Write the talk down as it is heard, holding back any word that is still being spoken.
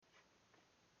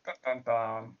Dun,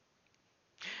 dun.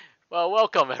 Well,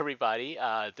 welcome everybody.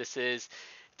 This is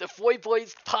the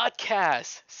VoyBoys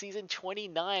podcast, season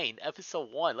 29, episode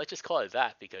 1. Let's just call it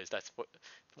that because that's what.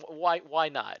 Why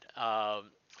not?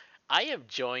 I am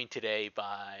joined today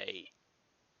by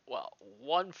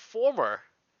one former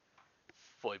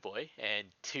VoyBoy and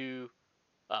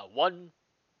one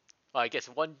I guess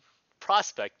one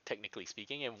prospect, technically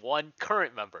speaking, and one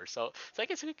current member. So I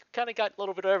guess we kind of got a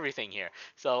little bit of everything here.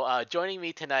 So joining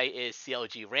me tonight is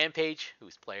CLG Rampage,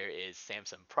 whose player is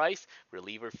Samson Price,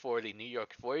 reliever for the New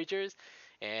York Voyagers,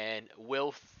 and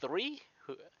Will Three,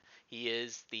 who he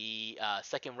is the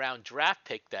second round draft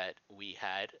pick that we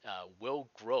had. Will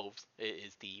Groves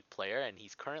is the player, and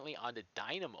he's currently on the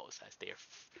Dynamos as their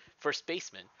first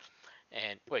baseman.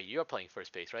 And wait, you're playing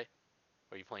first base, right?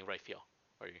 Or are you playing right field?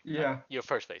 Or you not? Yeah, You're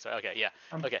first base, right? Okay, yeah.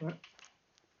 I'm. Okay.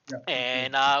 Yeah, I'm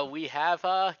And good. we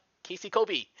have Casey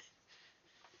Kobe.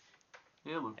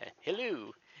 Hello.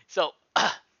 Hello. So,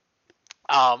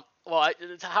 how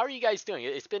are you guys doing?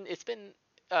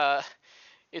 Uh,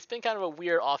 it's been kind of a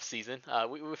weird off season.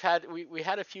 We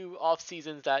had a few off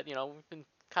seasons that we've been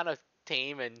kind of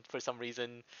tame, and for some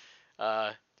reason,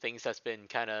 uh, things has been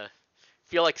kind of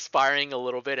feel like sparring a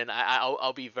little bit. And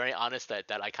I'll be very honest that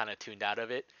I kind of tuned out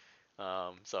of it.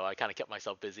 So I kind of kept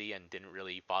myself busy and didn't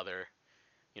really bother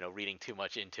reading too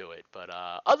much into it. But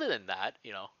other than that,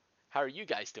 how are you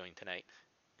guys doing tonight?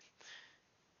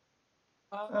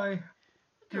 Uh, I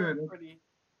doing good. pretty.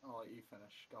 I'll let you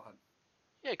finish. Go ahead.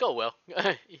 Yeah, go Will. You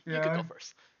Yeah, could go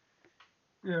first.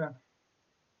 yeah,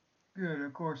 good.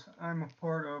 Of course, I'm a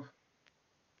part of a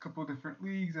couple different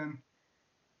leagues, and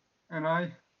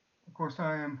of course,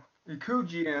 I am a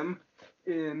co-GM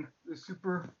in the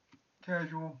Super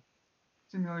Casual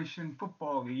Simulation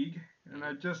Football League, and Hmm.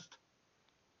 I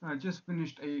just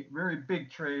finished a very big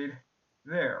trade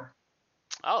there.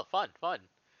 Oh, fun, fun.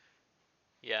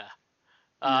 Yeah.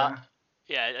 Uh, Yeah,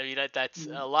 yeah. I mean that's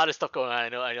yeah, a lot of stuff going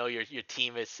on. I know your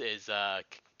team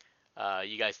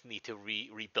you guys need to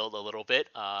rebuild a little bit.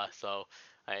 So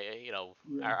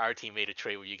yeah. our team made a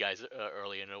trade with you guys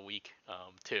early in the week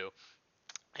too,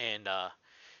 and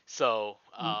so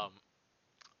Mm.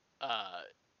 uh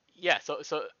yeah.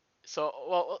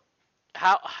 Well,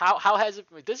 how has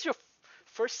it? This is your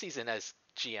first season as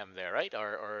GM there, right?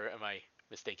 Or am I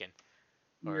mistaken?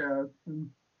 Or Yeah,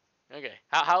 okay,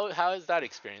 how has that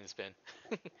experience been?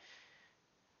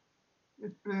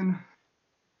 it's been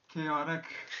chaotic.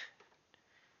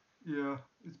 Yeah,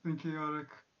 it's been chaotic.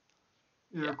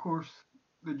 Yeah, Yeah. of course,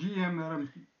 the GM that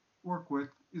I'm work with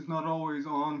is not always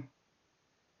on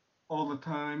all the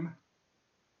time,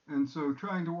 and so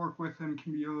trying to work with him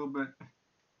can be a little bit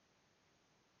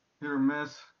hit or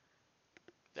miss.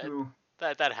 That So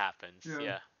that happens. yeah,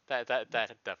 Yeah. That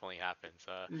definitely happens.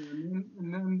 yeah,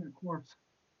 and then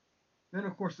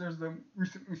of course there's the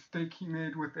recent mistake he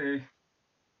made with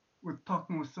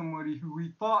talking with somebody who he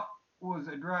thought was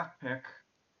a draft pick,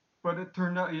 but it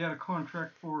turned out he had a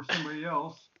contract for somebody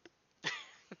else,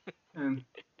 and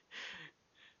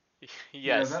yeah,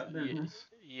 Yes. that business.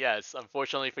 Yes.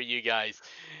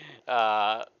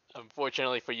 Uh,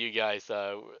 unfortunately for you guys,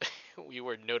 we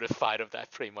were notified of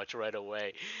that pretty much right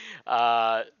away.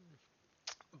 Uh,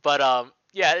 but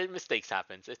yeah, mistakes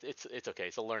happens. It's okay.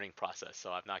 It's a learning process.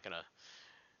 So I'm not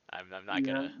Yeah,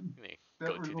 gonna that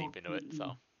go too deep results into it. in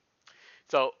So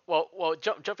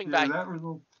jumping yeah, back. that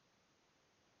results.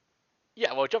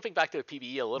 Yeah, well, jumping back to the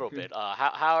PBE a little Okay. bit.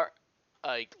 How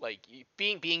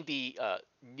being the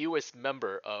newest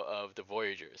member of the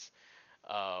Voyagers.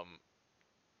 Um,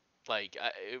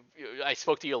 I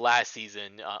spoke to you last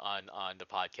season on the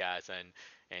podcast and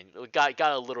got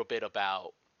a little bit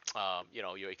about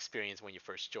your experience when you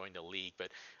first joined the league,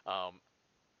 but um,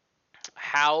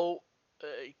 how uh,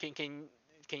 can can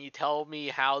can you tell me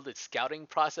how the scouting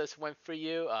process went for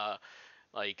you?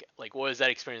 Like what was that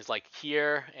experience like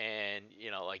here? And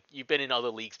like you've been in other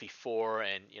leagues before,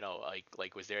 and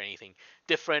like was there anything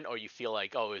different, or you feel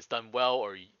like oh it was done well,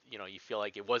 or you feel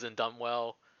like it wasn't done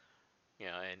well?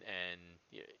 And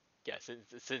yeah,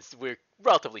 since we're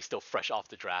relatively still fresh off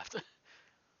the draft.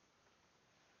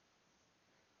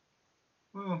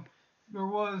 Well, there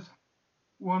was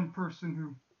one person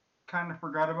who kind of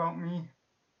forgot about me.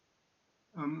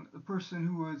 The person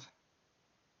who was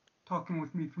talking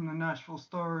with me from the Nashville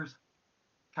Stars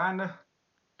kind of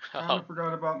kind Oh, of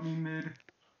forgot about me mid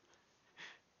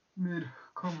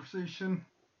conversation.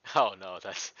 oh no,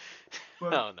 that's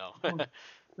But oh no.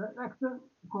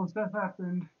 of course, that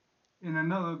happened in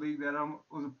another league that I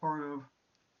was a part of,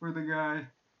 where the guy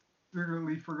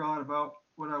literally forgot about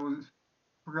what I was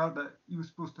forgot that he was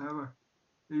supposed to have a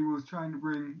he was trying to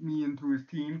bring me into his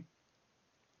team.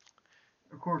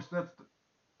 of course, but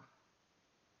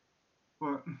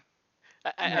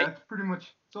I yeah, it's pretty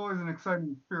much, it's always an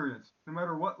exciting experience, no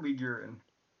matter what league you're in.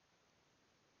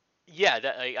 yeah,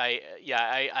 that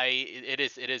yeah,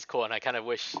 it is cool, and I kind of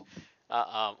wish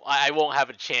I won't have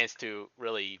a chance to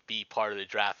really be part of the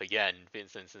draft again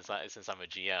since I'm a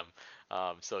GM.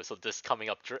 So this coming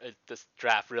up this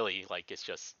draft really like it's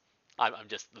just I'm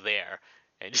just there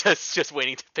and just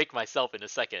waiting to pick myself in a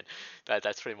second.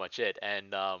 That's pretty much it.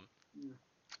 And Yeah.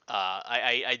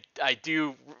 I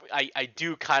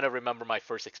do kind of remember my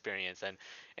first experience, and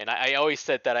I always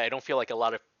said that I don't feel like a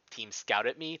lot of teams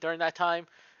scouted me during that time,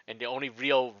 and the only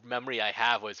real memory I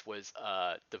have was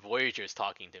the Voyagers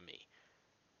talking to me,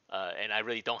 and I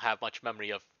really don't have much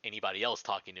memory of anybody else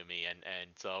talking to me, and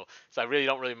so I really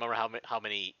don't really remember how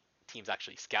many teams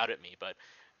actually scouted me, but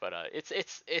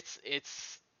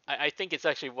it's I think it's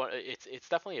actually it's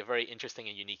definitely a very interesting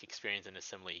and unique experience in the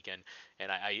sim league,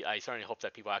 and I certainly hope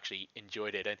that people actually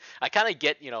enjoyed it, and I kind of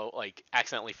get like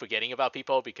accidentally forgetting about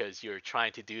people because you're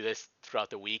trying to do this throughout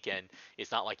the week, and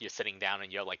it's not like you're sitting down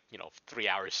and you're like 3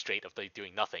 hours straight of like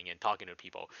doing nothing and talking to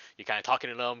people. You're kind of talking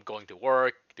to them, going to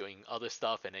work, doing other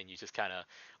stuff, and then you just kind of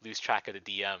lose track of the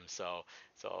DM. So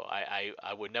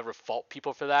I would never fault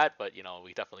people for that, but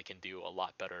we definitely can do a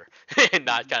lot better and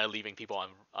not Mhm. kind of leaving people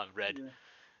on red. Yeah.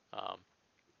 Um,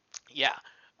 yeah.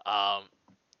 Um,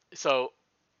 so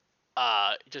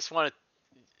just want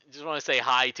to say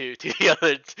hi to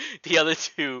the other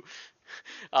two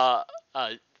uh, uh,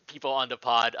 people on the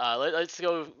pod. Let's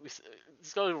go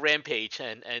to Rampage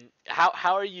and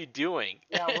how are you doing?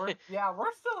 Yeah,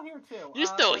 we're still here too. You're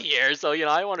still here, so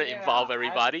I want to Yeah, involve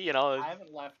everybody. I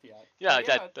haven't left yet. Yeah, But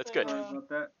that yeah, that's good. Sorry about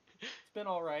that. it's been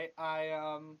all right.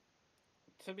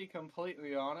 To be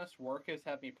completely honest, work has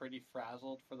had me pretty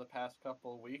frazzled for the past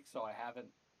couple of weeks, so I haven't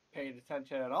paid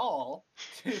attention at all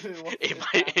to what It is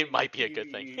might it happening in might be a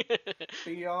good thing. PvE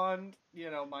beyond,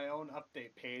 my own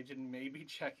update page and maybe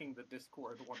checking the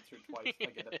Discord once or twice if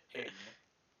I get a ping.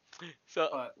 So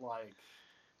But like,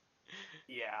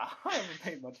 yeah, I haven't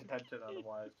paid much attention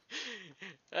otherwise.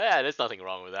 yeah, there's nothing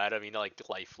wrong with that. I mean, like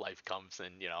life comes,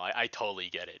 and I totally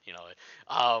get it.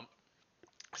 Um,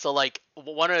 so like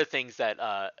one of the things that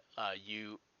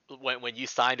you when you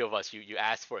signed with us, you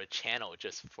asked for a channel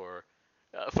just for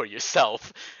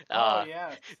yourself. Oh Uh,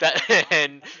 yes, that yes, I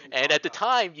and definitely and saw at the that.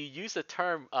 time you used the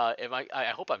term.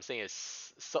 I hope I'm saying it.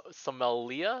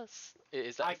 Somalia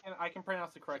is that I can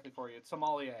pronounce it correctly for you. It's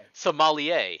sommelier.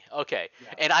 sommelier? Okay,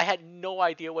 Yes. and I had no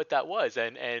idea what that was,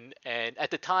 and at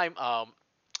the time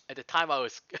I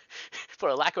was for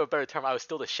a lack of a better term I was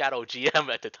still the shadow GM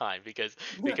at the time because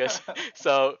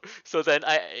so then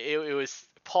it was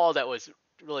Paul that was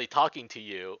really talking to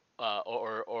you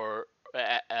or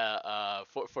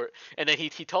for and then he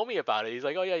told me about it. He's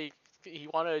like, oh yeah, he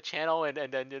wanted a channel, and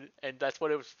that's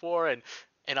what it was for, and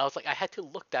I was like, I had to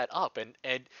look that up,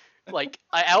 and like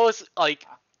I was like,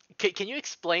 can you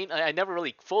explain? I never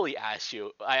really fully asked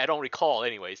you. I don't recall,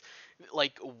 anyways.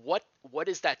 Like, what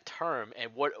is that term,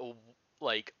 and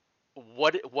like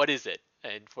what is it?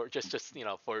 And for just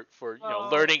for so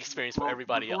learning experience for Well,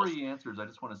 everybody before else. he answers, I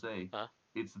just want to say Huh?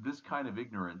 it's this kind of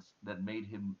ignorance that made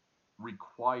him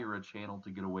require a channel to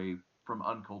get away from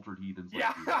uncultured heathens like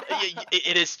yeah. you.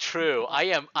 It is true. I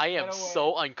am Get away.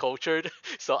 so uncultured.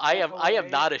 So I Get am I am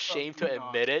away not from ashamed to Enoch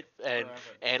admit it,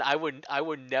 forever. and I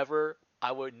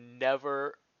would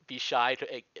never be shy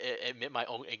to admit my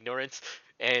own ignorance,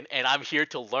 and I'm here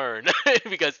to learn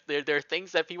because there are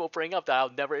things that people bring up that I'll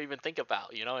never even think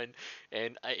about,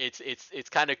 it's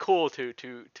kind of cool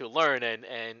to learn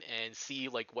and see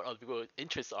like what other people's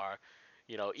interests are,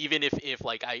 even if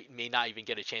like I may not even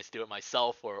get a chance to do it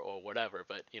myself or whatever,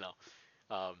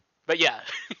 um, but yeah,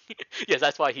 yes,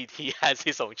 that's why he has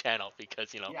his own channel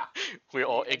because Yeah. we're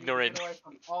all I need to get ignorant away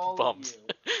from all of bums.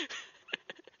 you.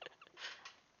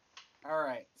 All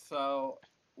right. So,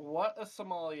 what a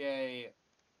sommelier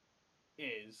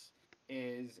is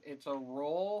it's a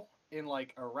role in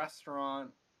like a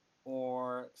restaurant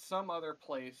or some other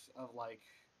place of like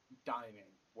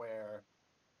dining where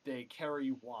they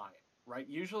carry wine, right?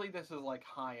 Usually this is like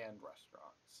high-end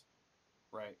restaurants,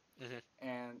 right? Hmm.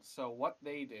 And so what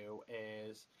they do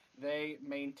is they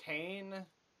maintain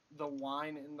the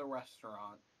wine in the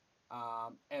restaurant,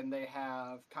 and they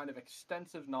have kind of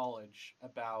extensive knowledge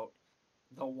about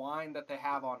the wine that they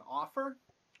have on offer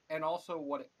and also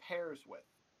what it pairs with.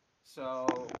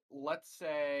 So let's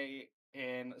say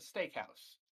in a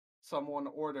steakhouse, someone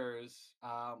orders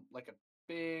like a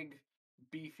big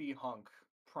beefy hunk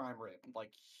prime rib,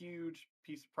 like huge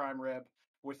piece of prime rib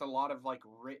with a lot of like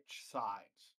rich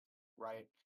sides, right?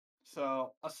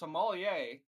 So a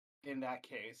sommelier in that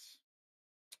case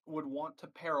would want to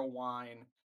pair a wine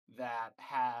that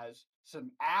has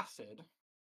some acid,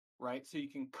 right? So you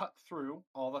can cut through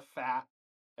all the fat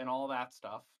and all that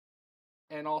stuff.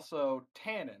 And also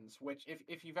tannins, which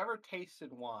if you've ever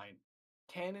tasted wine,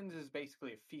 tannins is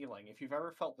basically a feeling. If you've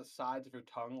ever felt the sides of your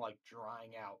tongue like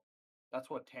drying out, that's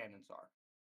what tannins are.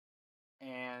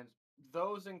 And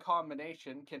those in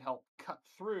combination can help cut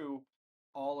through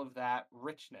all of that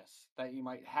richness that you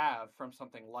might have from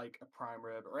something like a prime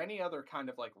rib or any other kind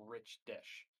of like rich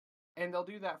dish. And they'll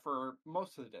do that for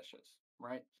most of the dishes,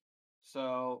 right?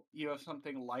 So you have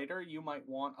something lighter, you might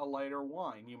want a lighter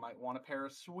wine. You might want to pair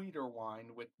a sweeter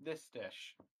wine with this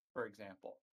dish, for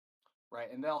example,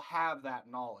 right? And they'll have that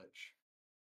knowledge.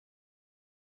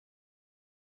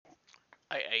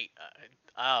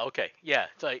 Okay, yeah.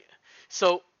 It's like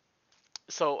so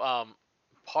so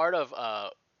part of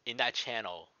in that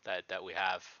channel that we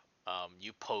have,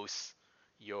 you post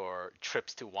your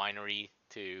trips to winery,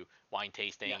 to wine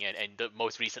tasting, Yes, and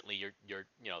most recently your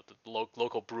the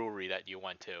local brewery that you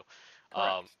went to.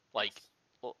 correct. Like Yes.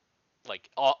 well,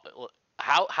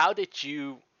 how did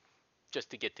you, just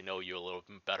to get to know you a little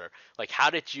bit better, like how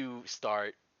did you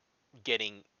start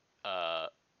getting uh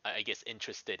I guess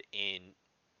interested in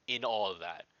all of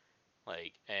that,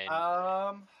 like, and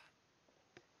Um,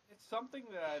 it's something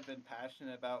that I've been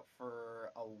passionate about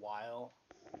for a while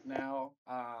now.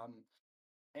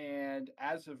 And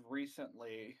as of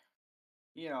recently,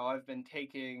 I've been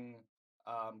taking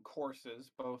courses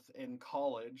both in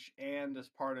college and as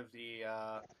part of the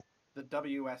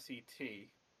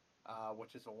WSET,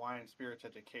 which is a Wine and Spirits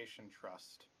Education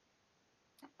Trust,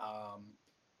 um,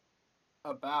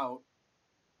 about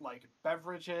like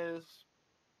beverages.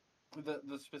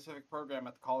 The specific program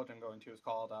at the college I'm going to is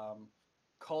called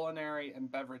Culinary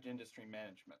and Beverage Industry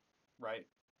Management, right?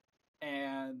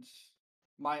 And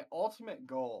my ultimate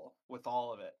goal with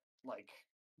all of it, like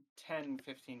 10,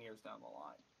 15 years down the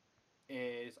line,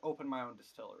 is open my own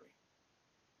distillery.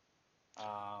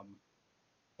 Um,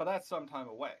 but that's some time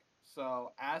away.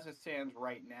 So as it stands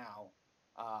right now,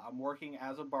 I'm working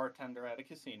as a bartender at a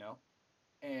casino,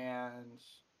 and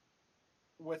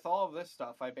with all of this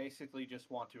stuff, I basically just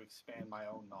want to expand my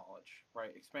own knowledge,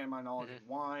 right? Expand my knowledge of mhm.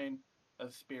 wine,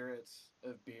 of spirits,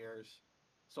 of beers,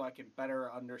 so I can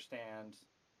better understand,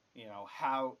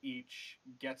 how each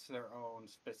gets their own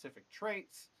specific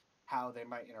traits, how they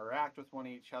might interact with one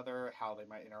each other, how they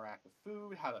might interact with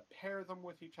food, how to pair them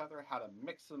with each other, how to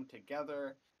mix them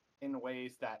together in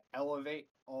ways that elevate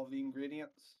all the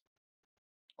ingredients.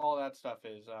 All that stuff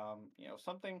is,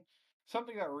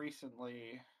 something that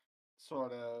recently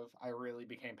sort of I really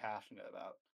became passionate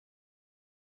about.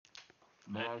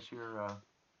 May I share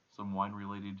some wine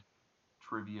related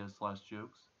trivia slash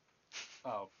jokes?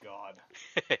 Oh God,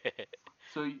 I-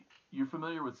 So you're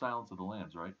familiar with Silence of the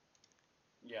Lambs, right?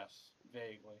 yes,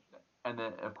 vaguely. And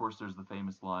then of course there's the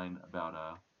famous line about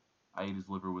I ate his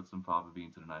liver with some fava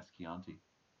beans and a nice Chianti.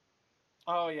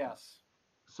 Oh yes.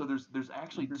 So there's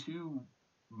actually two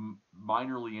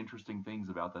minorly interesting things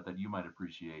about that you might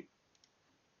appreciate.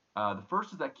 The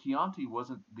first is that Chianti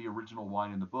wasn't the original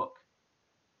wine in the book.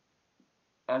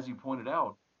 As you pointed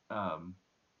out, um,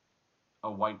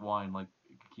 a white wine like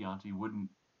Chianti wouldn't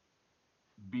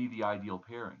be the ideal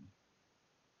pairing.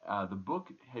 The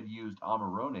book had used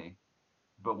Amarone,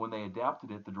 but when they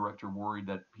adapted it, the director worried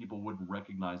that people wouldn't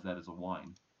recognize that as a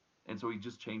wine, and so he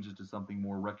just changed it to something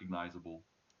more recognizable,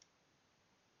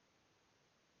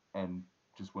 and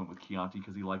just went with Chianti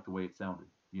because he liked the way it sounded.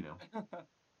 You know,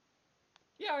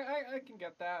 Yeah, I can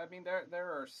get that. I mean,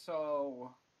 there are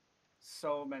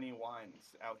so many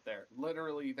wines out there.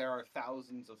 Literally, there are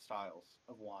thousands of styles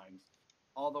of wines,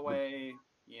 all the but way,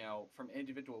 from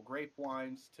individual grape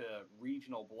wines to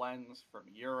regional blends from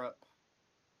Europe.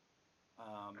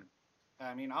 Um,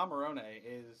 I mean, Amarone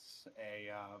is a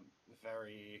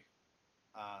very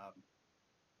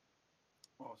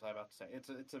what was I about to say?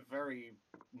 It's a very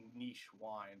niche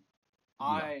wine.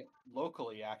 yeah. I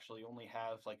locally actually only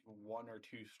have like one or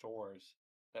two stores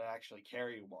that actually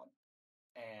carry one,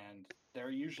 and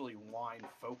they're usually wine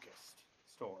focused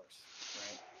stores,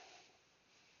 right?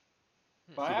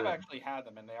 But I So have actually had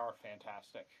them, and they are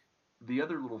fantastic. the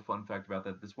other little fun fact about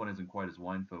that, this one isn't quite as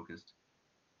wine focused,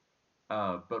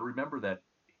 but remember that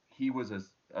he was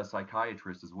a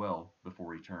psychiatrist as well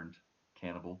before he turned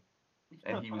cannibal,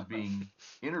 and he was being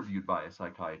interviewed by a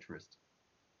psychiatrist.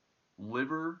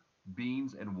 Liver,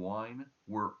 beans, and wine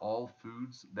were all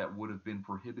foods that would have been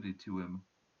prohibited to him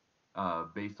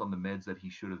based on the meds that he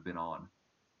should have been on.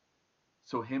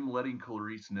 So him letting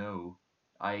Clarice know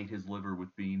I ate his liver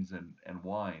with beans and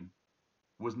wine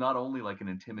was not only like an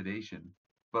intimidation,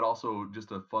 but also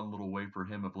just a fun little way for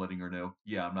him of letting her know,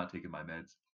 yeah, I'm not taking my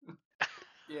meds.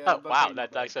 Yeah, but Wow, they know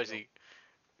that's that too. actually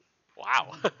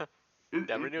wow.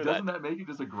 Never knew that. Doesn't that make it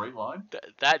just a great line?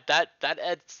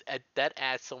 That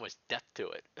adds so much depth to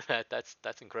it.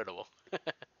 That's incredible.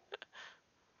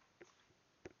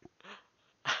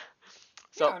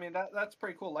 Yeah, So, I mean that's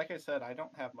pretty cool. Like I said, I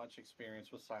don't have much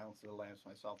experience with Silence of the Lambs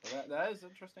myself, but that is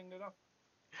interesting to know.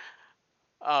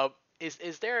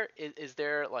 is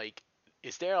there like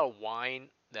is there a wine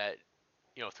that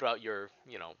throughout your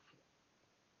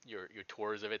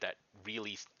tours of it that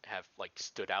really have like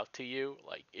stood out to you?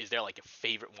 Like, is there like a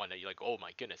favorite one that you're like, oh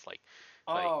my goodness, like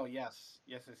Oh yes,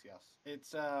 yes, yes, yes.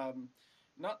 It's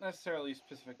not necessarily a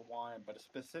specific wine, but a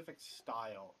specific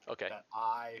style okay. that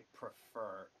I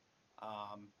prefer.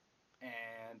 Um,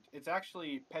 and it's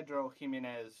actually Pedro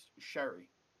Jimenez sherry.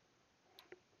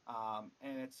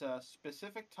 And it's a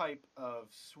specific type of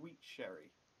sweet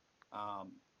sherry.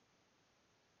 Um,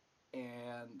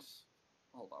 and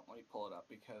hold on, let me pull it up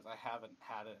because I haven't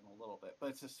had it in a little bit. But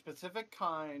it's a specific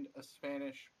kind of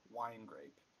Spanish wine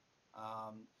grape,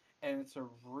 um, and it's a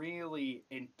really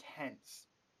intense,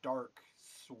 dark,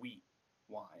 sweet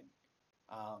wine.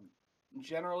 Um,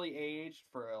 Generally aged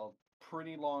for a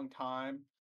pretty long time,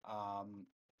 um,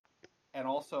 and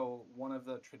also one of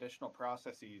the traditional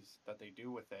processes that they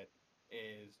do with it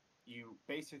is you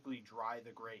basically dry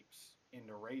the grapes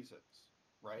into raisins,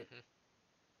 right? Hmm.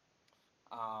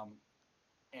 Um,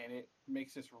 and it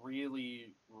makes this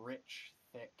really rich,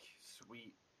 thick,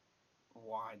 sweet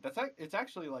wine. It's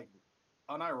actually like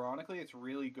unironically, it's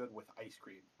really good with ice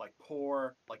cream. Like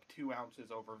pour like 2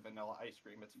 ounces over vanilla ice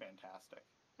cream. It's fantastic.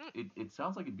 It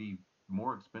sounds like it'd be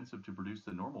more expensive to produce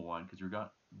than normal wine because you're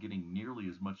not getting nearly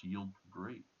as much yield per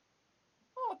grape.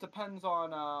 Well, it depends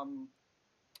on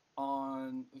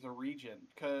the region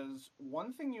because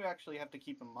one thing you actually have to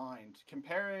keep in mind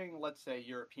comparing, let's say,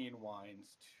 European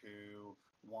wines to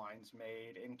wines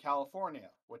made in California,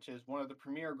 which is one of the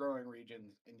premier growing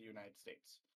regions in the United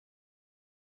States.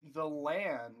 The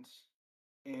land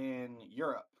in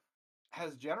Europe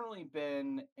has generally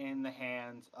been in the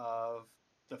hands of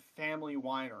the family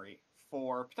winery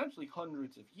for potentially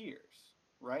hundreds of years,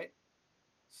 right?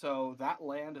 So that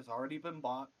land has already been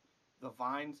bought. The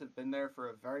vines have been there for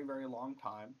a very, very long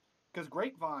time. Because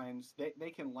grapevines,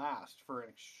 they can last for an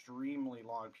extremely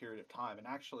long period of time. And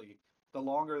actually, the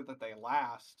longer that they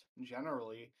last,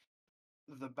 generally,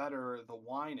 the better the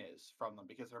wine is from them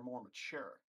because they're more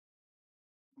mature,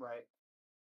 right?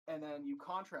 And then you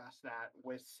contrast that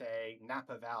with, say,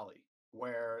 Napa Valley,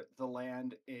 where the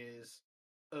land is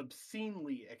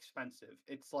obscenely expensive.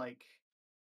 It's like,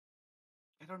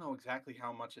 I don't know exactly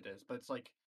how much it is, but it's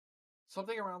like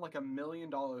something around like $1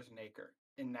 million an acre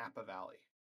in Napa Valley.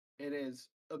 It is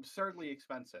absurdly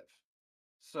expensive.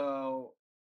 So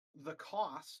the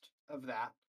cost of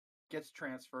that gets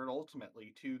transferred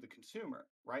ultimately to the consumer,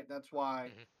 right? That's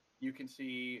why Hmm. you can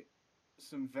see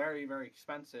some very, very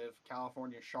expensive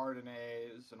California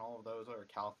Chardonnays and all of those other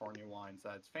California wines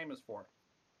that it's famous for.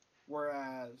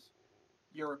 Whereas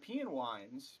European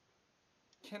wines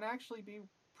can actually be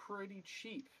pretty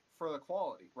cheap for the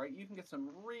quality, right? You can get some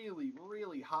really,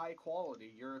 really high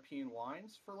quality European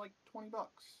wines for like $20.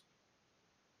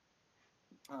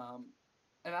 Um,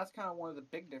 and that's kind of one of the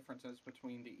big differences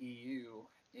between the EU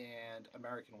and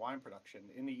American wine production.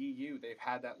 In the EU, they've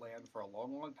had that land for a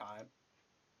long, long time.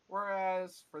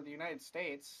 Whereas for the United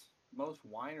States, most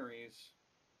wineries,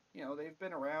 they've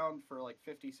been around for like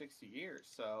 50, 60 years.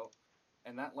 So,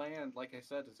 and that land, like I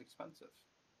said, is expensive.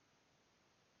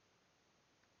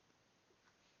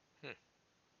 Hmm.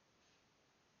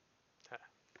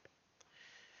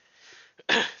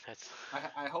 That's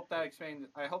I hope that explains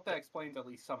at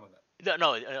least some of it. no,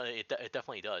 no, it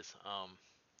definitely does.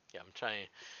 Yeah, I'm trying to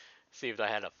see if I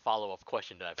had a follow up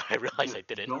question that I realized I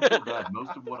didn't. Don't feel bad.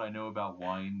 Most of what I know about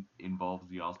wine involves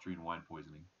the Austrian wine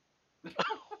poisoning.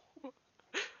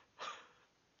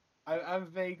 I've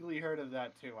vaguely heard of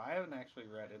that too. I haven't actually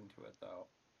read into it though.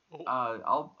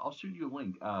 I'll shoot you a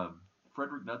link.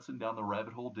 Frederick Knudsen down the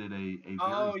rabbit hole did a very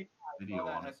Oh yeah, I saw video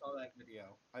that. on I it. saw that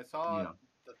video. I saw Yeah,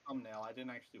 the thumbnail. I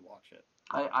didn't actually watch it.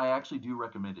 I actually do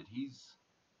recommend it. He's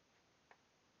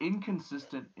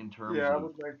inconsistent in terms Yeah, I of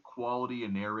would like. quality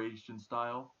and narration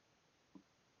style,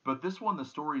 but this one the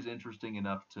story's interesting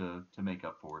enough to make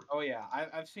up for it. Oh yeah,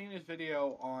 I've seen his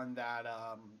video on that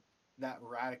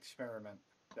rat experiment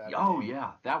that he Oh made.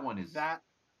 yeah, that one is That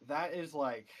that is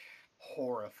like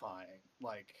horrifying.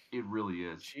 Like it really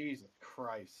is. Jesus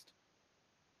Christ.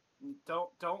 Don't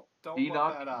look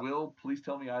Enoch, that up. Will, please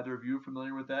tell me either of you are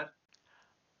familiar with that?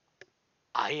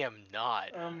 I am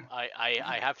not. Um,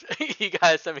 I have to, you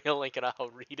guys send me a link and I'll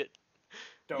read it.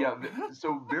 Yeah, Don't.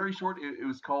 so very short. It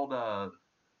was called the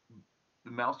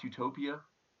Mouse Utopia,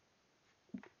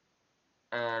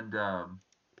 and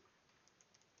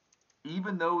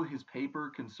even though his paper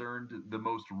concerned the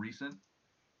most recent,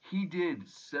 he did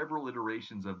several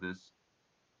iterations of this,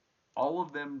 all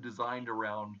of them designed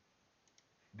around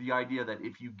the idea that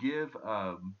if you give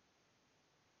a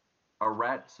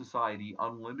rat society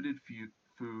unlimited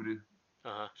food,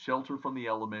 Uh-huh. shelter from the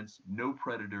elements, no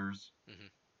predators, Hmm.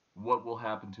 what will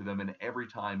happen to them? And every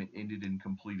time it ended in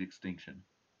complete extinction,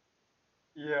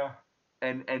 yeah,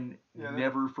 and yeah, that,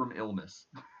 never from illness.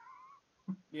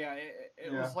 Yeah,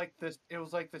 it yeah, was like this. It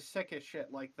was like the sickest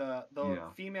shit. Like the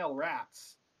Yeah, female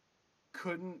rats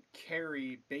couldn't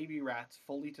carry baby rats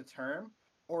fully to term,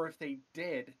 or if they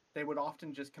did, they would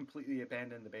often just completely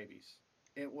abandon the babies.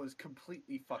 It was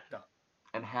completely fucked up.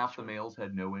 and half the Sure. males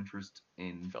had no interest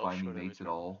in Fell finding short of mates his at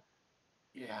mark. all.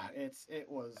 Yeah, it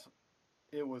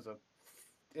was a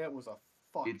it was a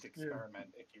fucked It's yeah, experiment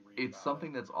if you read it's about it.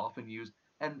 something that's often used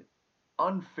and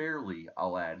unfairly,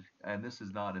 I'll add, and this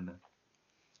is not in the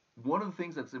one of the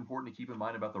things that's important to keep in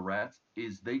mind about the rats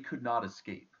is they could not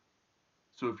escape.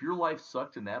 So if your life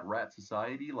sucked in that rat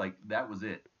society, like that was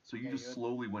it. So you Yeah, just you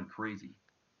slowly went crazy.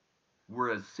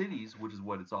 Whereas cities, which is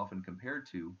what it's often compared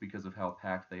to because of how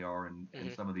packed they are and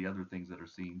Hmm. some of the other things that are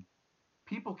seen,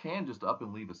 people can just up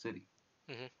and leave a city.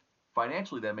 Hmm.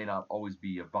 Financially, that may not always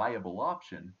be a viable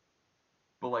option,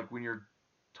 but like when you're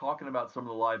talking about some of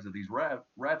the lives that these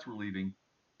rats were leaving,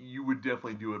 you would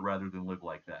definitely do it rather than live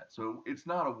like that. So it's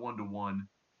not a one to one.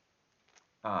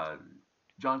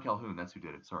 John Calhoun, that's who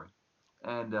did it. Sorry,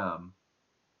 and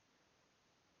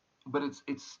but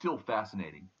it's still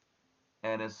fascinating.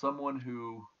 And as someone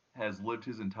who has lived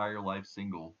his entire life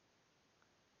single,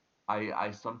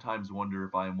 I sometimes wonder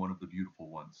if I am one of the beautiful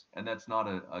ones, and that's not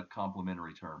a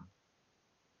complimentary term.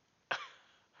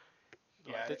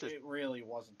 Well, yeah, it really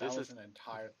wasn't. That this was is an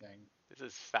entire thing. this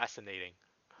is fascinating.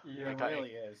 yeah. It Like I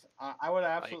really is. I would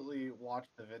like absolutely watch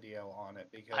the video on it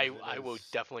because it I will is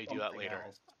definitely do that something later.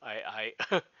 else. I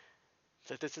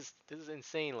so this is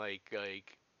insane. Like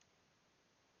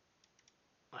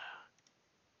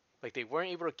they weren't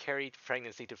able to carry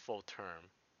pregnancy to full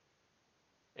term,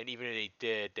 and even if they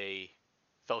did, they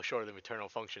fell short of the maternal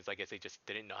functions. I guess they just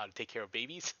didn't know how to take care of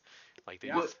babies. Like they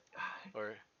Yeah, But just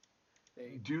or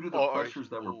they due to the or pressures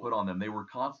that were put ooh, on them, they were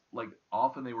like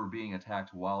often they were being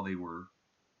attacked while they were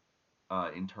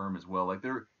in term as well. Like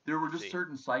there were just see.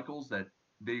 certain cycles that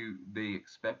they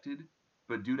expected,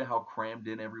 but due to how crammed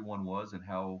in everyone was and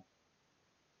how,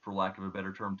 for lack of a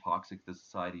better term, toxic the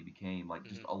society became, like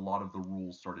just Hmm. a lot of the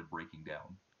rules started breaking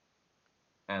down,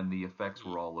 and the effects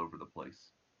were all over the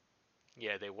place.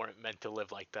 Yeah, they weren't meant to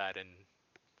live like that, and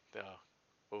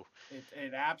oh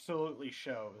it absolutely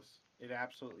shows. It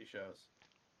absolutely shows.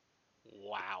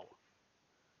 wow,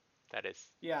 that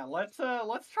is. Yeah, let's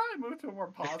try and move to a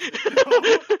more positive note.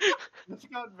 This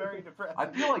got very I depressing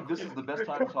feel real like this is quick. the best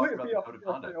time to talk about Completely the off code of the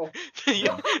conduct. rail.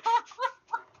 Yeah.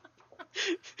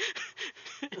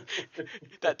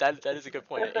 Yeah, That is a good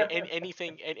point.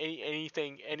 Anything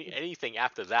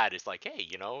after that is like, hey,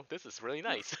 this is really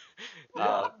nice.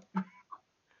 yeah. um,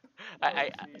 I, Oh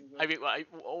I, I Jesus. mean,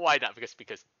 why not?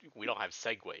 Because we don't have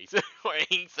segues or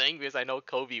anything. Because I know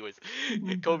Kobe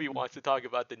wants to talk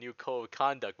about the new code of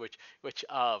conduct, which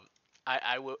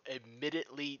I will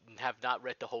admittedly have not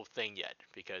read the whole thing yet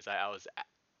because I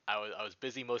was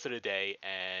busy most of the day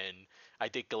and I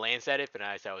did glance at it, but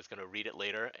I said I was gonna read it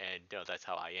later, and that's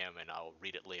how I am, and I'll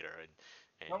read it later,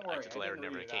 and Don't I worry, just I later didn't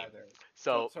never read it came. either.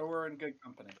 So So so we're in good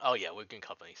company. oh yeah, we're good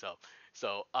company. So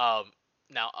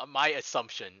now my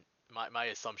assumption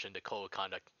the code of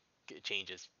conduct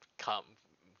changes come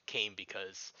came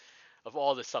because of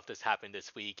all the stuff that's happened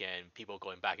this week and people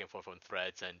going back and forth on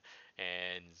threads and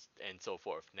and so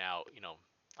forth. Now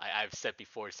I've said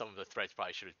before some of the threads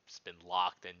probably should have been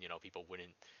locked and people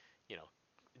wouldn't you know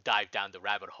dive down the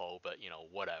rabbit hole, but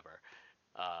whatever.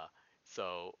 Uh,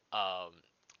 so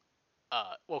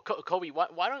well, Kobe,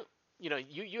 why don't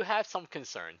you have some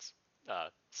concerns,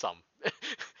 some,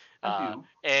 I do.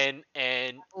 and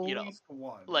At least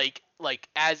one. like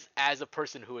as a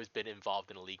person who has been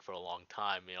involved in a league for a long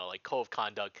time, like code of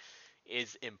conduct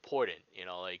is important.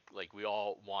 Like we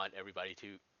all want everybody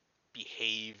to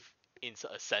behave in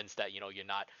a sense that you're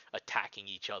not attacking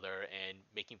each other and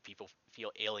making people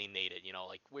feel alienated.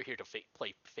 Like we're here to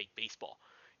play fake baseball.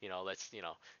 Let's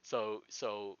so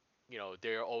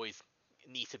there always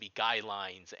needs to be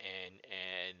guidelines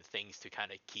and things to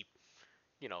kind of keep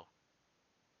you know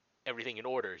everything in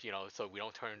order, so we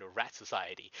don't turn into a rat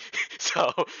society.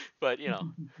 So, but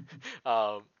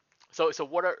um, so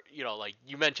what are like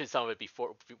you mentioned some of it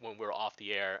before when we were off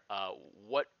the air.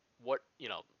 What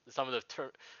some of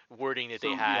the wording that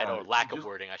they So had, yeah, or lack of just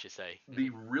wording, I should say. the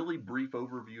really brief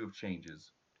overview of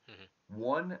changes. Hmm.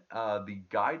 One, the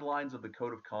guidelines of the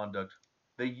code of conduct.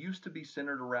 They used to be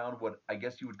centered around what I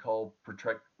guess you would call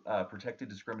protected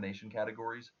discrimination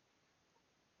categories.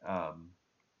 Um,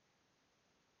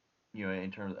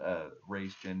 in terms of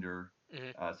race, gender,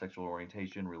 Hmm. sexual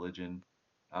orientation, religion.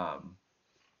 Um,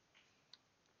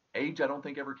 Age, I don't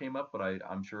think ever came up, but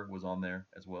I'm sure it was on there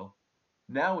as well.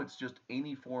 Now it's just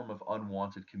any form of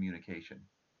unwanted communication.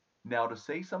 Now, to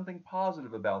say something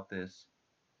positive about this,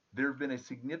 there have been a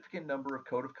significant number of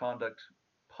code of conduct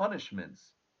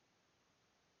punishments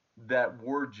that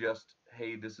were just,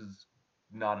 hey, this is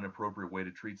not an appropriate way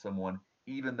to treat someone,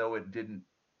 even though it didn't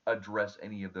address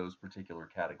any of those particular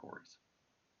categories.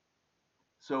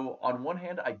 So, on one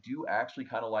hand, I do actually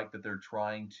kind of like that they're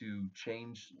trying to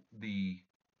change the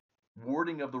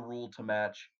wording of the rule to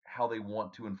match how they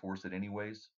want to enforce it,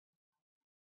 anyways.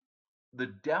 The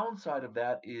downside of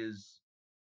that is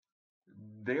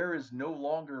there is no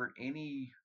longer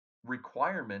any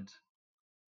requirement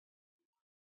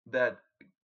that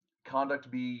conduct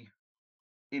be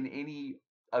in any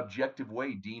objective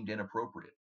way deemed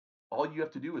inappropriate. All you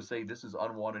have to do is say this is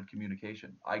unwanted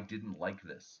communication. I didn't like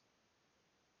this.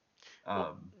 Well,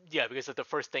 Um, yeah, because the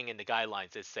first thing in the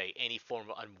guidelines is say any form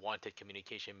of unwanted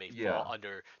communication may fall yeah,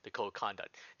 under the code of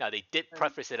conduct. Now they did And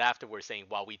preface it afterwards saying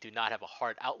while we do not have a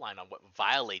hard outline on what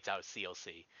violates our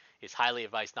CLC, it's highly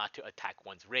advised not to attack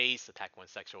one's race, attack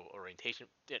one's sexual orientation,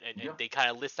 and yeah. they kind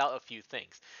of list out a few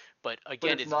things. But But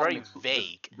again, it's it's not very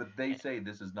vague. but they Uh, say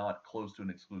this is not close to an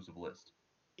exclusive list.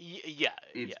 Yeah,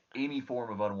 It's yeah. any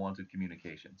form of unwanted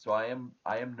communication. So I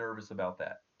am nervous about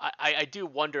that. I do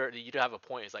wonder. You do have a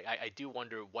point. It's like I do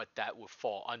wonder what that would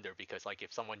fall under because like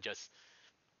if someone just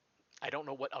I don't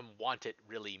know what unwanted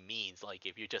really means. Like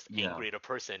if you're just Yeah. angry at a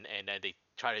person and then they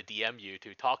try to DM you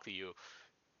to talk to you,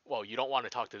 well, you don't want to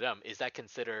talk to them. Is that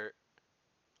considered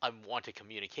unwanted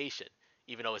communication,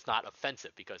 even though it's not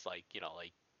offensive? Because like you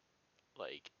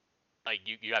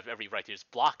have every right to just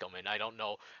block them. And I don't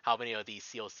know how many of these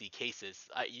CLC cases.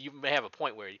 You may have a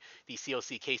point where these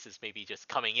CLC cases may be just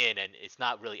coming in and it's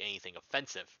not really anything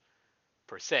offensive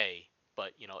per se,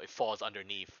 but it falls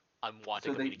underneath unwanted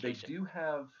So they communication. do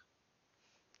have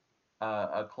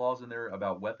a clause in there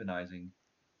about weaponizing.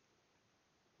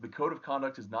 The code of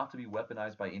conduct is not to be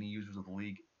weaponized by any users of the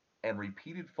league, and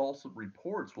repeated false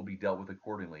reports will be dealt with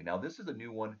accordingly. Now, this is a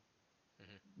new one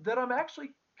Hmm. that I'm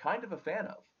actually kind of a fan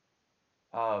of.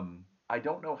 I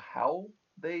don't know how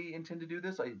they intend to do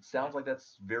this. It Hmm. sounds like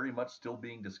that's very much still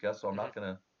being discussed, so I'm Hmm. not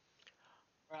gonna.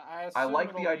 I I assume like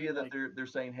it'll the be idea that like they're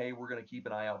saying, hey, we're gonna keep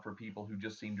an eye out for people who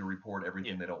just seem to report Yeah.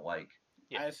 everything they don't like,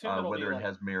 Yeah. whether it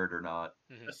has merit or not.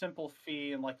 Hmm. a simple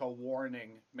fee and like a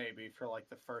warning maybe for like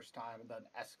the first time and then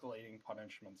escalating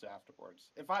punishments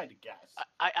afterwards. If I had to guess.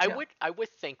 I Yeah. would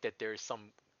think that there's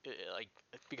some like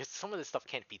because some of this stuff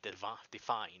can't be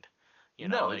defined,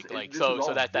 No, this is so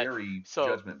all that very so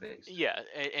judgment based. yeah,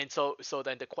 and so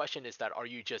then the question is that are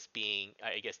you just being,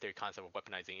 I guess their concept of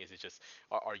weaponizing is it just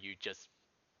are you just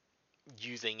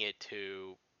using it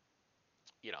to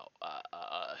you know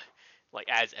like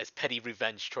as petty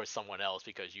revenge towards someone else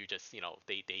because you just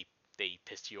they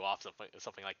pissed you off,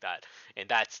 something like that, and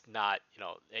that's not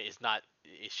it's not,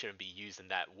 it shouldn't be used in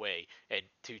that way. And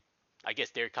to I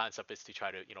guess their concept is to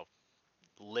try to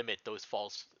limit those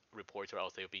false reports, or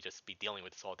else they'll be dealing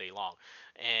with this all day long.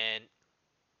 and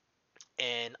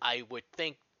and I would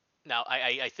think now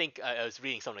I think I was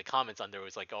reading some of the comments on there,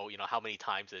 was like, oh, how many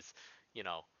times is you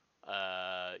know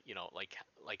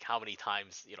like how many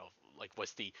times, like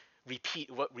what's the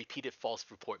what repeated false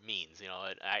report means, and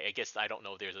I guess I don't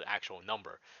know if there's an actual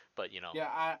number, but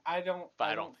Yeah, I don't but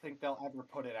I I don't don't think they'll ever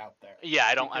put it out there. yeah,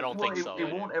 I Because don't the Well, think thing so. it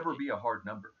is won't ever be a hard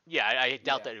number. Yeah, I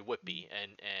doubt yeah. that it would be.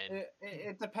 And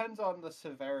It depends on the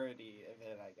severity of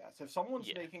it, I guess. If someone's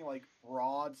yeah. making like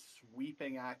broad,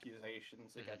 sweeping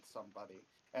accusations Hmm. against somebody,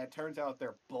 and it turns out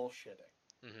they're bullshitting,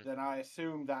 Hmm. then I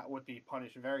assume that would be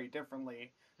punished very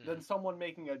differently than Hmm. someone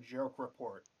making a joke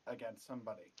report against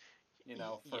somebody,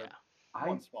 for Yeah.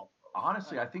 one I small post.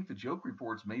 honestly, I think the joke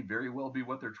reports may very well be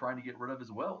what they're trying to get rid of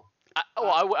as well.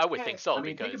 I would think Hey, so I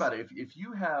mean, think because about it. If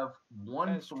you have that one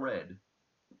is true. thread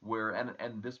where,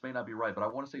 and this may not be right, but I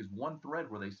want to say it's one thread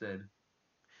where they said,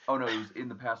 oh no, it was in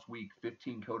the past week,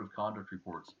 15 code of conduct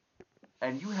reports,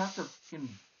 and you have to fucking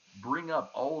bring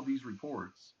up all of these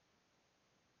reports.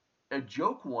 A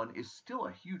joke one is still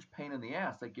a huge pain in the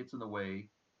ass that gets in the way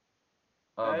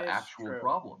That of is actual true.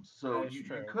 problems. So That is you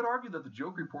true. could argue that the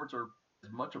joke reports are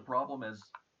as much a problem as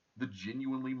the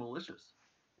genuinely malicious.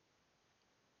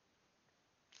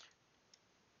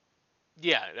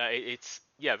 Yeah, it's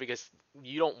yeah because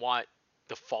you don't want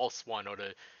the false one or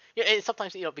the yeah, and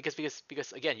sometimes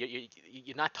because again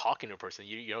you're not talking to a person.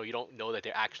 You don't know that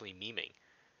they're actually memeing.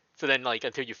 So then like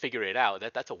until you figure it out,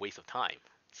 that's a waste of time.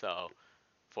 So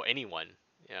for anyone,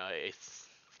 it's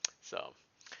so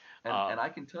And um I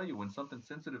can tell you when something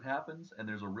sensitive happens and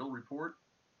there's a real report,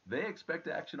 they expect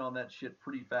action on that shit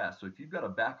pretty fast. So if you've got a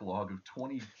backlog of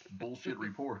 20 bullshit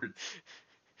reports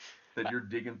that you're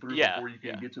digging through yeah before you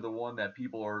can yeah. get to the one that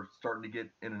people are starting to get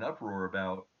in an uproar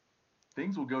about,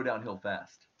 things will go downhill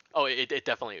fast. Oh, it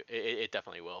definitely it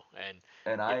definitely will. And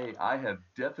And yeah. I have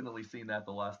definitely seen that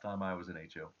the last time I was in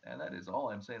HO. And that is all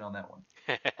I'm saying on that one.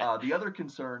 The other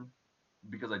concern,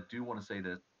 because I do want to say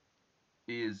this,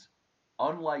 is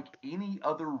unlike any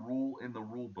other rule in the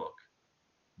rule book,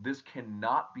 this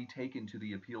cannot be taken to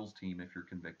the appeals team if you're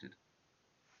convicted.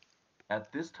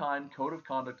 At this time, code of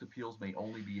conduct appeals may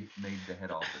only be made to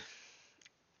head office.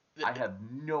 I have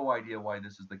no idea why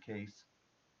this is the case.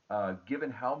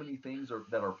 Given how many things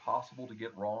that are possible to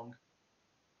get wrong,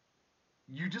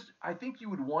 I think you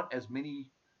would want as many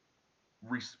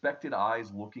respected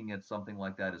eyes looking at something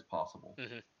like that as possible.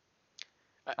 hmm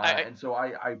I And so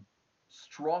I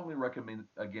strongly recommend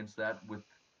against that. With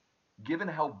given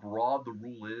how broad the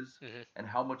rule is hmm and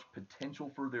how much potential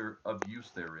for their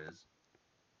abuse there is,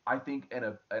 I think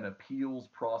an appeals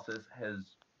process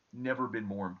has never been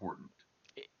more important.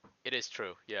 it, it is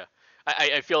true. Yeah,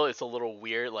 I feel it's a little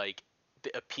weird. Like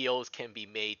the appeals can be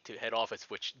made to head office,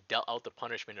 which dealt out the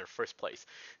punishment in the first place.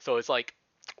 So it's like,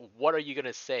 what are you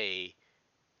gonna say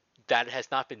that has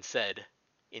not been said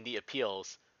in the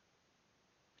appeals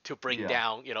to bring Yeah,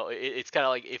 down? It's kind of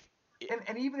like if it,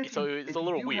 and even so it's a if you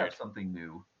little do have weird. something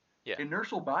new, Yeah,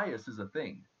 inertial bias is a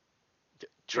thing.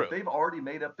 If true. they've already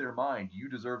made up their mind, you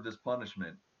deserve this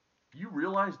punishment. You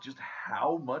realize just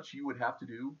how much you would have to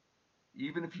do,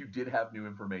 even if you did have new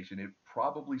information. It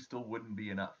probably still wouldn't be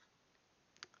enough.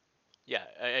 Yeah,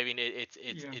 I mean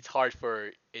Yeah. it's hard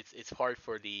for it's hard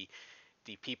for the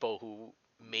people who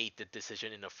made the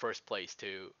decision in the first place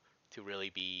to really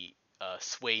be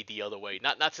swayed the other way.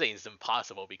 Not saying it's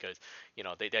impossible because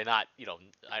they're not.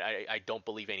 I don't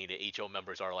believe any of the HO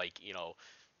members are like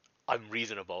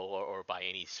unreasonable or by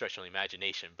any stretch of the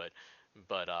imagination. But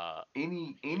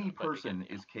Any but again person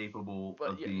is capable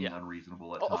but of yeah being yeah.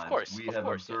 unreasonable at Oh, times. We of have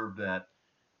course yeah. observed that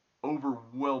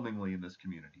overwhelmingly in this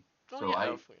community. Oh So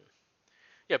yeah.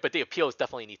 Yeah, but the appeals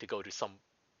definitely need to go to some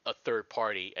a third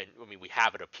party, and I mean we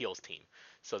have an appeals team,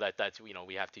 so that's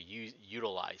we have to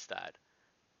utilize that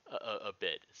a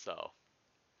bit. So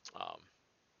um,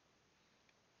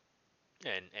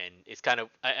 and it's kind of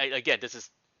again this is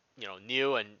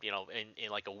new and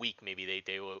in like a week maybe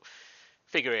they will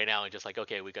figure it out and just like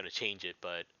okay we're gonna change it,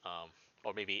 but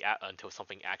or maybe until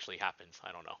something actually happens.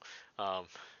 I don't know.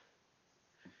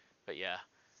 But yeah.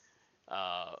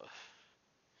 Uh,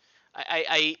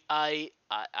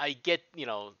 I get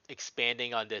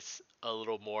expanding on this a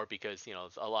little more because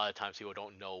a lot of times people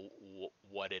don't know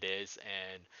what it is,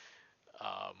 and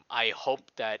I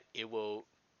hope that they will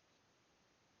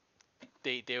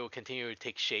continue to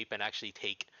take shape and actually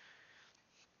take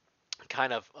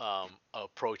kind of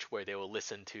approach where they will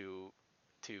listen to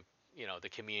the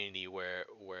community where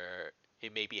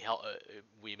it may be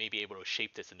we may be able to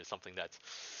shape this into something that's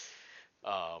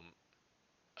um,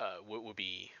 would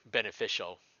be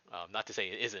beneficial. Not to say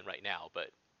it isn't right now,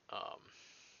 um,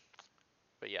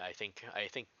 but yeah, I think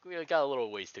we got a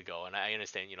little ways to go, and I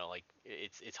understand like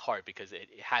it's hard because it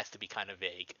has to be kind of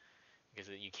vague because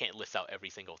you can't list out every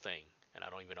single thing, and I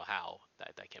don't even know how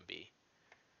that can be.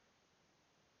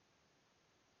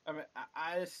 I mean,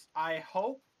 I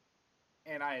hope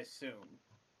and I assume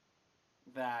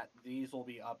that these will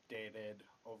be updated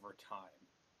over time,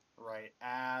 right?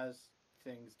 As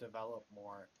things develop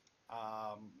more.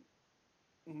 Um,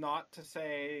 Not to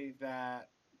say that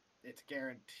it's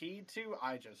guaranteed to,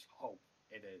 I just hope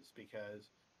it is because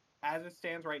as it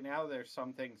stands right now, there's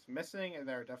some things missing, and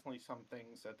there are definitely some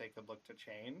things that they could look to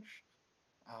change,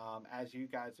 as you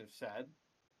guys have said.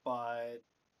 But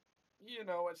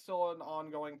it's still an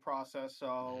ongoing process, Mhm.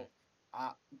 so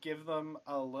uh, give them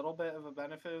a little bit of a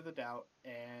benefit of the doubt,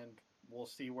 and we'll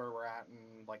see where we're at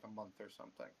in like a month or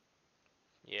something.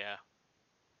 Yeah,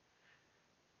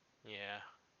 yeah.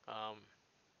 Um,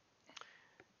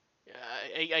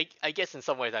 yeah, I guess in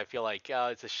some ways I feel like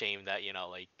it's a shame that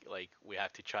like we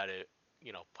have to try to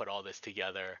put all this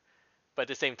together, but at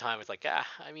the same time it's like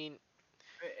I mean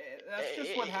that's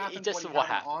just what it happens just when you what have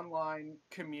an happened. online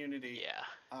community Yeah,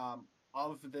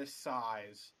 of this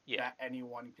size yeah, that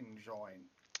anyone can join.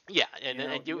 yeah, You know,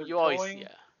 and you always, yeah.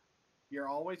 you're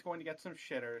always going to get some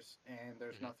shitters, and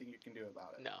there's Hmm. nothing you can do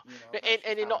about it. No, You know, that's and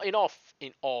just how it goes.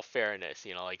 in all fairness,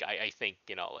 like I think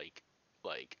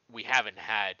like we haven't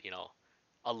had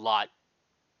a lot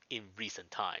in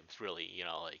recent times, really.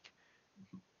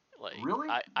 Like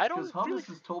Really? I Because don't really. Hummus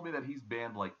has told me that he's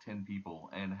banned like 10 people,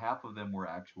 and half of them were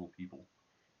actual people.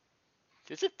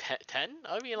 Is it 10?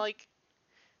 I mean, like,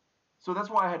 So that's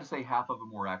why I had to say half of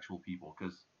them were actual people,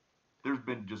 because there's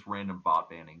been just random bot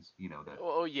bannings, that.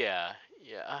 oh yeah,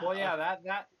 yeah, Well, yeah,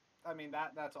 that I mean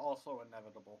that's also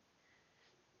inevitable.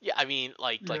 yeah. I mean,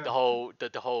 like Yeah.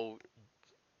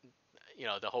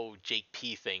 the whole Jake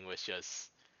P thing was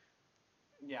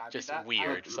Yeah, I mean just that I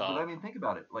weird. But I So mean, think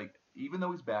about it. Like, even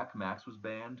though he's back, Max was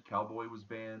banned, Cowboy was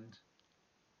banned,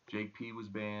 Jake P was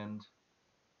banned.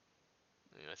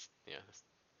 yeah,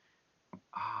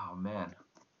 Oh man,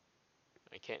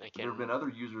 I there can't. have been other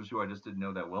users who I just didn't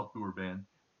know that well who were banned.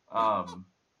 Um,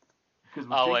 because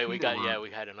with Oh wait, JP we there got were. yeah, we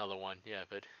had another one. Yeah,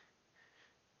 but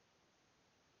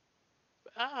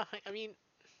I mean,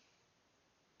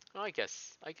 well, I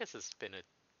guess it's been a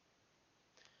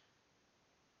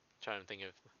trying to think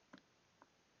of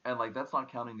And like that's not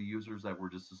counting the users that were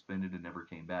just suspended and never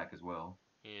came back as well.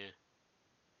 yeah.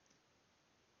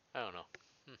 I don't know.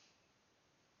 Hmm.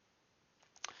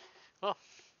 Well,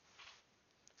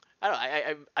 I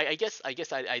don't know. I guess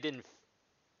I didn't.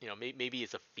 Maybe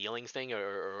it's a feelings thing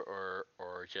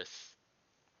or just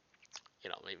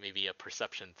maybe a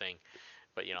perception thing.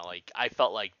 But like I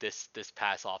felt like this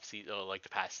past off season, or like the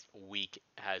past week,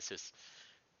 has just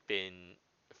been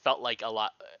felt like a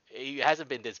lot. It hasn't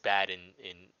been this bad in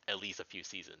at least a few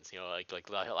seasons. Like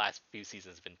the last few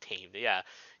seasons have been tamed. Yeah,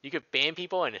 you could ban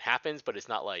people and it happens, but it's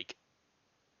not like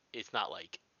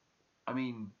I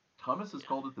mean, Thomas has yeah.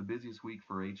 called it the busiest week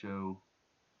for HO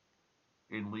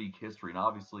in league history, and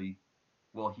obviously,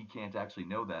 well, he can't actually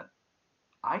know that.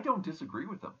 I don't disagree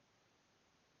with him.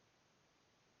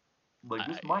 Like, I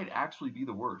this might actually be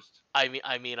the worst.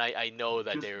 I know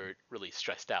that Just, they're really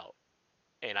stressed out,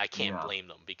 and I can't yeah. blame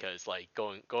them because like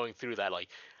going through that, like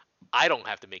I don't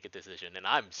have to make a decision and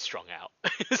I'm strung out.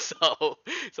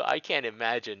 So I can't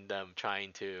imagine them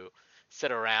trying to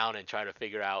sit around and try to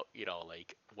figure out,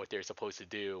 like what they're supposed to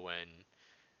do when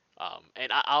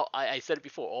and I said it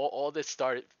before, all this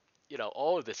started,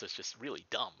 all of this is just really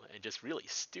dumb and just really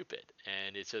stupid,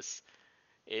 and it's just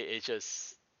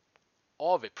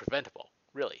all of it preventable,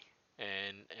 really.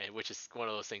 And which is one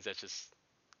of those things that just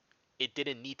it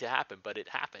didn't need to happen, but it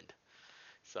happened.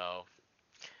 So,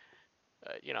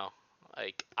 uh, you know,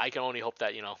 like I can only hope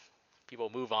that people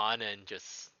move on and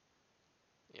just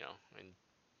and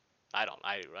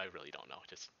I really don't know,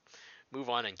 just move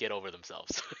on and get over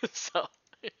themselves. So,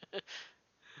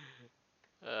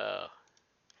 uh,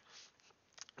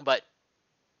 but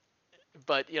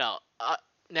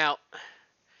now,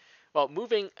 well,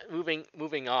 moving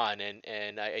on,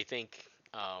 and I think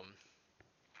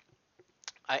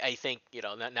I think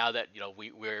now that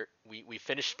we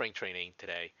finished spring training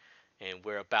today, and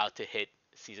we're about to hit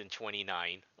season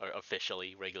 29 or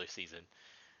officially regular season.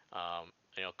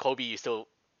 Kobe, you still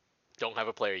don't have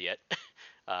a player yet.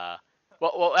 uh,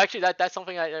 actually, that's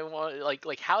something I want.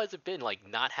 Like, how has it been like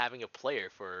not having a player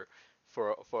for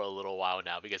a little while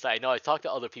now? Because I know I talked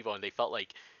to other people and they felt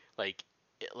like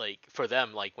like for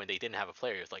them, like when they didn't have a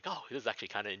player, it's like, oh, this is actually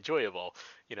kind of enjoyable,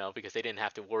 because they didn't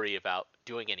have to worry about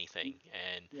doing anything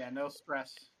and yeah, no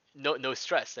stress. no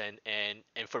stress. And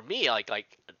for me,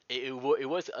 it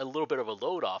was a little bit of a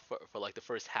load off for like the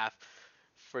first half,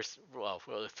 well,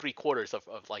 for the 3 quarters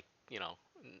of like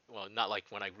well, not like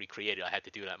when I recreated I had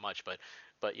to do that much, but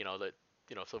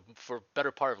so for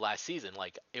better part of last season,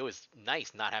 like it was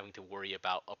nice not having to worry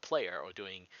about a player or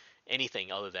doing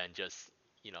anything other than just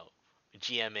you know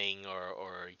GMing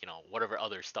or whatever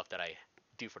other stuff that I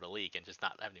do for the league, and just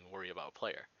not having to worry about a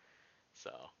player.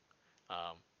 So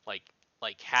um, like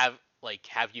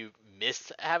have you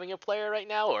missed having a player right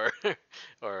now, or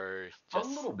or A just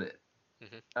little bit.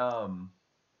 mhm. Um,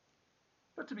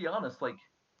 but to be honest, like,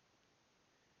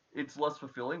 it's less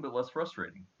fulfilling but less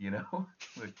frustrating,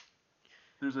 like,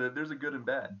 there's a good and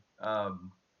bad.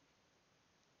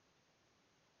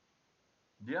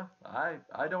 Yeah,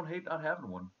 I don't hate not having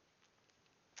one.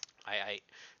 I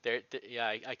yeah,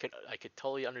 I could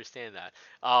totally understand that.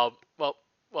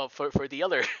 Well, for the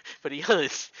other for the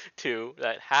others two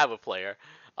that have a player,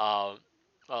 um,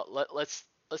 well, let's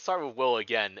let's start with Will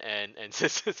again, and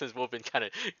since Will's been kind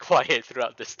of quiet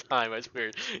throughout this time as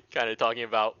we're kind of talking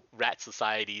about rat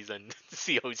societies and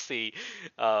COC,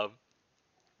 um,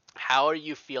 how are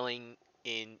you feeling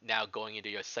in now going into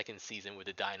your second season with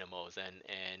the Dynamos,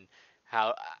 and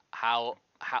how how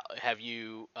have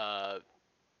you what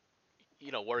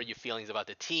are your feelings about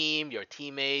the team, your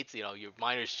teammates, your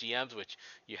minors GMs, which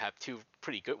you have two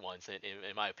pretty good ones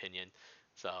in my opinion.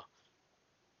 So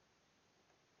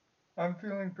I'm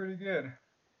feeling pretty good.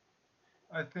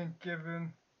 I think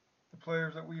given the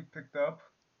players that we've picked up,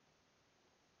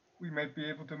 we might be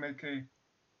able to make a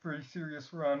pretty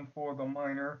serious run for the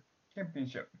minor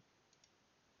championship.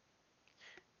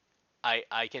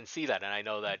 I can see that, and I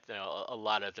know that a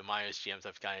lot of the minors GMs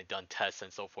have kind of done tests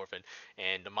and so forth,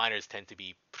 and the minors tend to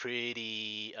be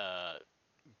pretty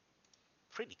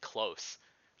close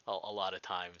a lot of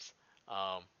times.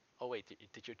 Oh wait,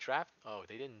 did you draft? Oh,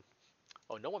 they didn't.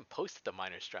 Oh, no one posted the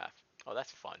minors draft. Oh,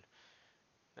 that's fun.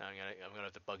 Now I'm gonna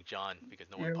have to bug John because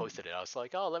no one Yeah, posted it. I was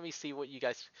like, oh, let me see what you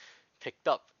guys picked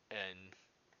up, and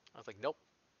I was like, nope,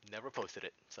 never posted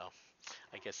it. So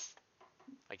I guess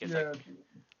I guess I yeah,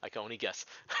 I can only guess.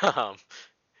 um,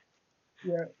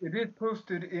 yeah. It is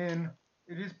posted in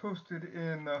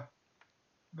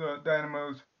the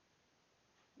Dynamos.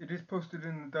 It is posted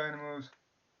in the Dynamos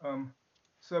um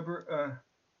server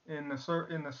in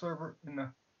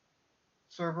the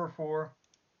server for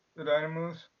the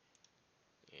Dynamos.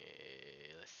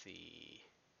 let's see.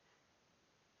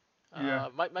 Yeah,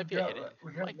 Might be a hidden.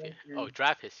 we have Might be. like a Oh,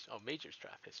 draft history. Oh, majors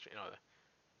draft history. No,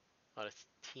 oh, that's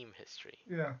team history.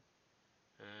 yeah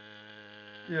Uh,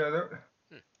 yeah there,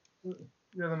 hmm.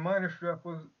 yeah the minor draft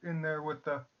was in there with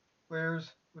the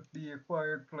players with the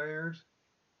acquired players.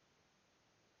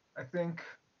 I think.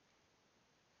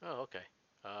 Oh, okay.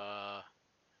 Uh,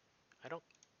 I don't.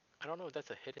 I don't know if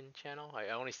that's a hidden channel. I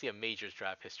only see a majors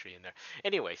draft history in there.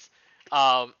 Anyways,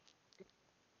 um,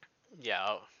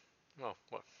 yeah. Well,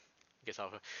 I guess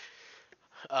I'll.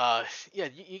 Uh, yeah.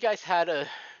 You guys had a.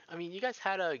 I mean, you guys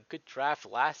had a good draft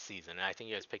last season, and I think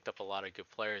you guys picked up a lot of good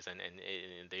players, and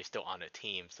they're still on the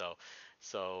team. So,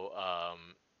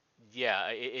 yeah.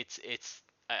 It's.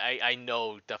 I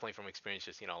know definitely from experience,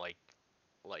 just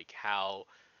like how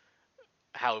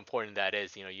important that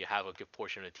is. You have a good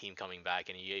portion of the team coming back,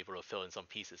 and you're able to fill in some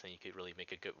pieces, and you could really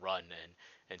make a good run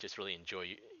and just really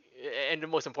enjoy. And the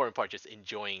most important part, just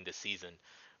enjoying the season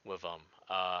with them.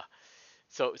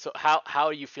 So how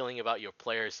are you feeling about your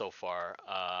players so far?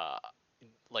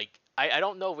 Like I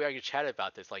don't know where you chatted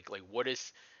about this. Like what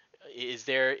is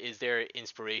there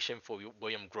inspiration for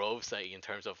William Groves, like, in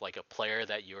terms of like a player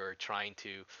that you're trying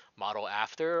to model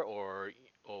after, or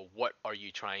what are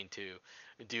you trying to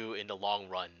do in the long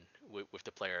run with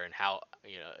the player, and how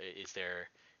is there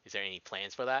any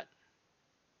plans for that,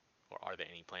 or are there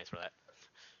any plans for that?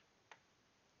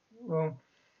 Well,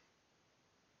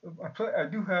 I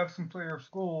do have some player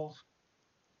goals.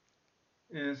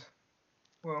 Is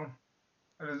well,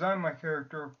 I designed my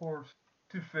character, of course,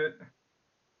 to fit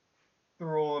the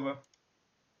role of a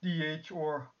DH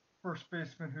or first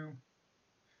baseman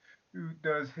who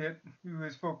does hit, who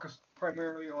is focused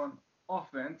primarily on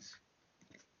offense.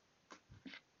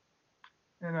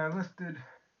 And I listed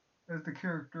as the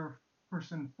character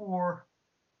person for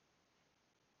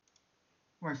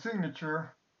my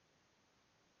signature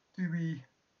to be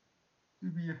to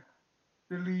be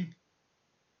Billy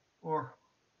or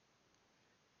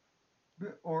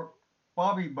or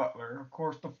Bobby Butler, of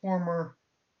course, the former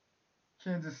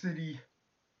Kansas City,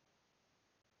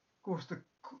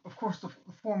 of course the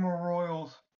former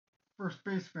Royals first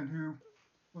baseman who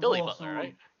was Billy Butler, also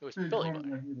right? It was a big Billy home Butler.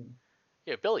 run hitter.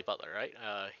 Yeah, Billy Butler, right?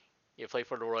 You played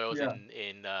for the Royals Yeah, in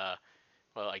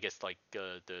well, I guess like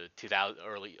the 2000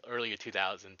 earlier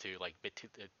 2000 to like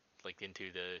like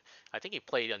into the. I think he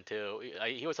played until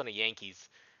he was on the Yankees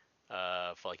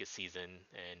for like a season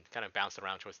and kind of bounced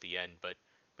around towards the end, but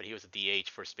he was a DH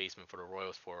first baseman for the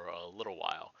Royals for a little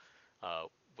while. Uh,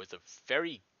 was a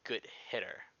very good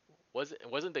hitter.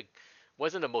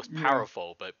 Wasn't the most yeah,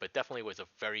 powerful, but definitely was a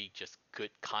very just good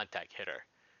contact hitter.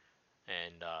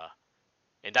 And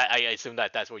that I assume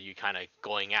that that's what you kind of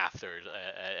going after,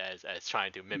 as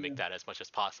trying to mimic yeah, that as much as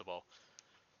possible.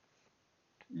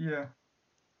 yeah.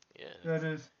 Yeah. That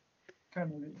is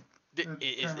kind of that's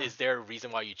Is kind of is there a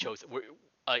reason why you chose?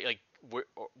 Like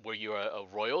were you a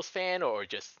Royals fan, or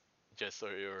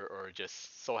or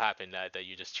just so happened that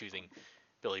you're just choosing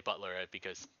Billy Butler,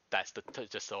 because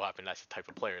just so happened that's the type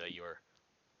of player that you're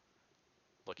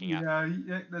looking at? yeah,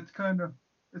 yeah. It's kind of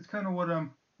what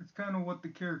it's kind of what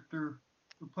the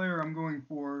player I'm going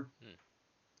for. Hmm.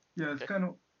 Yeah, it's Okay. kind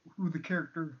of who the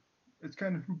character. it's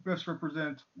kind of who best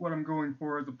represents what I'm going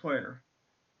for as a player.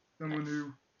 Someone Nice.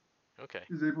 who Okay.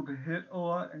 is able to hit a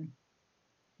lot and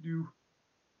do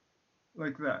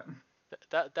like that.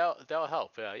 That'll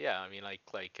help. Yeah, I mean,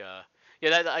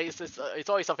 yeah, it's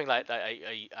always something that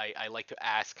I like to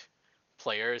ask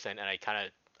players, and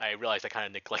I realized I kind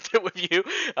of neglected it with you,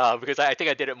 because I think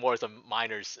I did it more as a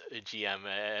minors GM,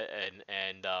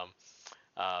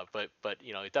 but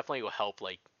it definitely will help,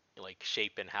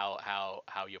 shape in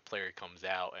how your player comes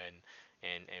out,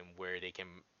 and where they can,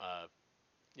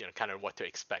 kind of what to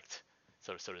expect,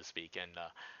 so to speak. And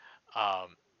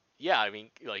yeah, I mean,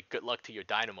 good luck to your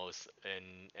Dynamos,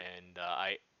 and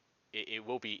it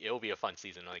will be a fun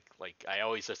season. I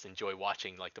always just enjoy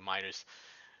watching the minors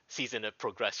season to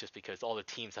progress, just because all the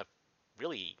teams have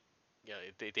really,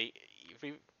 they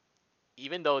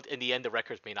even though in the end the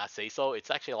records may not say so, it's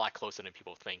actually a lot closer than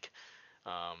people think.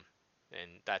 Um,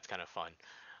 and that's kind of fun.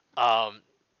 Um,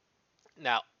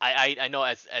 Now I know,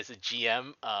 as a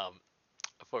GM,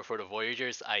 for the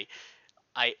Voyagers, I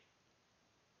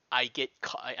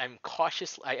I'm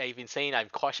cautious. I've been saying I'm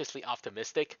cautiously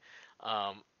optimistic,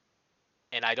 um,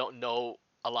 and I don't know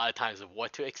a lot of times of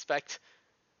what to expect.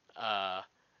 Uh,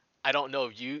 I don't know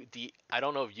if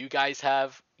you guys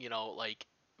have,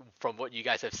 from what you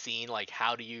guys have seen,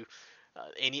 how do you,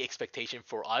 any expectation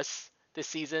for us this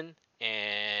season,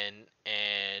 and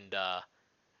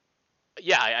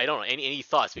yeah, I don't know, any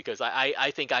thoughts, because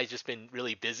I think I've just been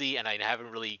really busy, and I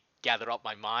haven't really gathered up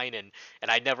my mind, and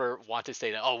I never want to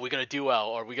say that, oh, we're gonna do well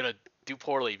or we're gonna do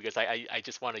poorly, because I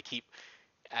just want to keep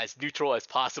as neutral as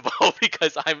possible,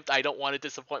 because I don't want to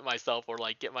disappoint myself or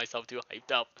get myself too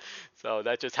hyped up. So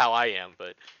that's just how I am.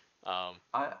 But um,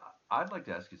 I I'd like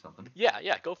to ask you something. yeah,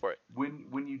 yeah, go for it.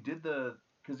 When you did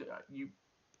because you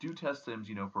do test sims,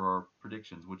 for our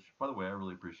predictions, which by the way I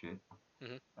really appreciate.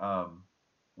 Hmm. Um,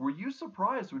 were you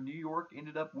surprised when New York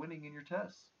ended up winning in your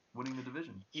tests, winning the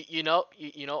division?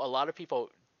 A lot of people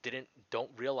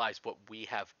don't realize what we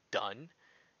have done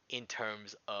in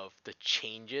terms of the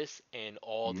changes and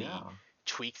all the Yeah,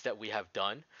 tweaks that we have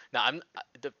done. Now,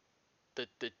 the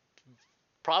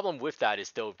problem with that is,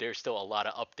 still there's still a lot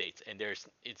of updates, and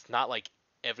it's not like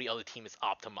every other team is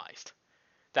optimized.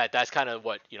 That's kind of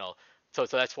what, so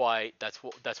that's why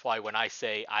when I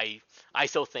say, I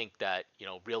still think that,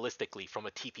 realistically, from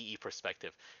a TPE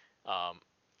perspective, um,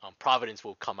 Providence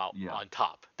will come out yeah, on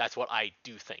top. That's what I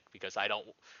do think, because I don't,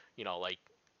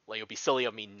 it would be silly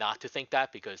of me not to think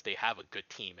that, because they have a good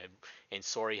team, and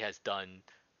Sori has done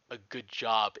a good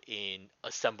job in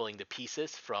assembling the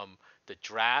pieces from the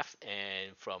draft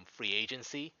and from free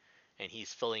agency, and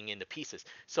he's filling in the pieces.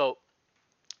 So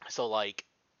like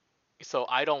so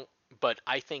I don't, but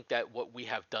I think that what we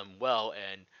have done well,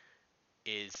 and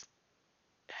is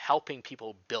helping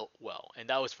people build well, and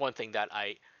that was one thing that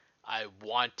I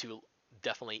want to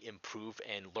definitely improve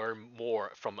and learn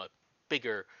more from a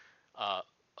bigger, uh,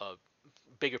 a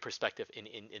bigger perspective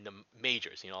in the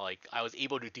majors. I was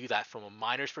able to do that from a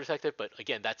minors perspective, but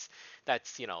again, that's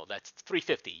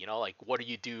 350. What do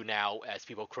you do now as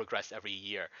people progress every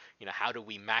year? How do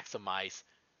we maximize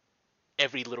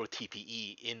every little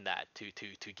TPE in that,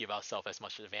 to give ourselves as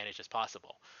much advantage as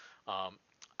possible. Um,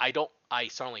 I don't. I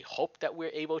certainly hope that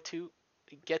we're able to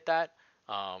get that.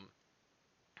 Um,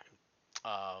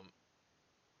 um,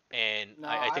 and No,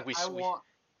 I think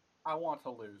I want to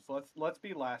lose. Let's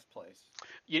be last place.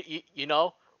 you, you, you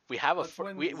know we have Let's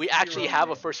win we actually zero have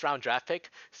a games. first round draft pick,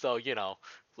 so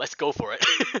let's go for it.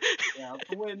 Yeah, let's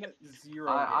win zero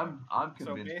I, games. I'm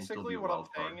So convinced we'll still be basically, a what I'm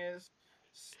wild card. saying is,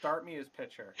 start me as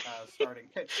pitcher, starting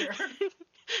pitcher.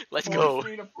 Let's go.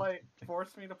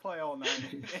 Force me to play all 9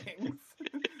 innings.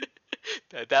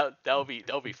 That'll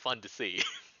be fun to see.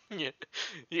 Yeah,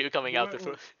 you coming Do out it.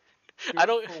 the. Do I it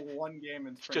don't. for one game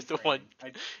in spring Just the one. training.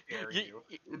 I dare You,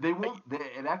 you. They won't.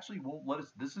 It actually won't let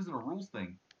us. This isn't a rules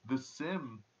thing. The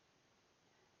sim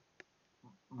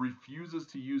refuses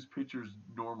to use pitchers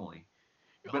normally.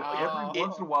 But every it,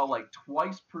 once in a while, like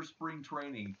twice per spring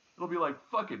training, it'll be like,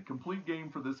 fuck it, complete game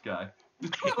for this guy.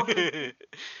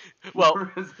 well,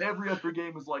 Whereas every other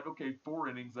game is like, okay, 4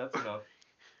 innings, that's enough.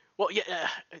 yeah.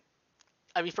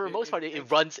 I mean, for the It, most it, part, it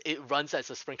it's runs it runs as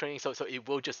a spring training, so it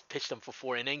will just pitch them for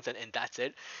 4 innings, and that's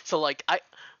it. So like I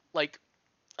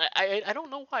don't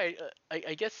know why.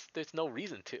 I guess there's no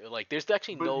reason to, there's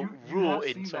actually But no you rule have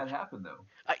in seen spring. that happen though.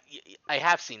 I I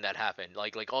have seen that happen. All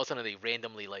of a sudden they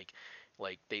randomly,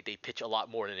 they pitch a lot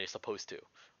more than they're supposed to.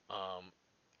 Um,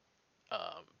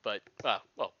 but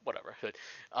well, whatever. But,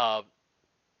 um,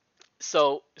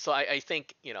 so I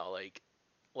think,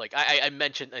 I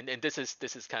mentioned, and this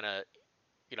is kind of,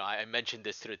 I mentioned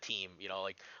this to the team.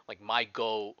 Like my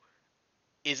goal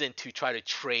isn't to try to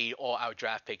trade all our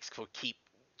draft picks for keep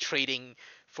trading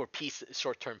for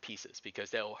short-term pieces, because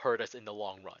they'll hurt us in the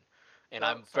long run. And So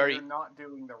I'm so you're very not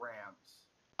doing the Rams.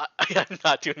 I'm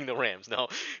not doing the Rams, no.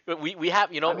 But we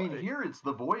have, I mean, here it's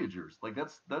the Voyagers. Like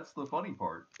that's the funny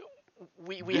part.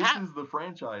 we This have is the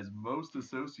franchise most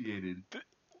associated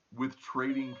with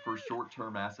trading for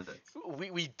short-term assets.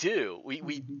 we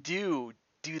do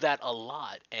that a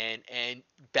lot, and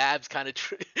Babs kind of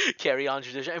carry on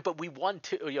tradition, but we won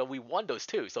too, we won those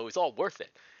too, so it's all worth it,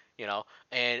 you know.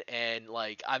 And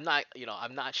like I'm not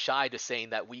shy to saying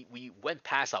that we went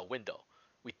past our window.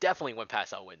 We definitely went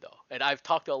past our window, and I've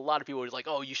talked to a lot of people who's like,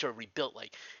 oh, you should have rebuilt,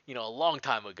 like, a long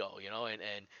time ago,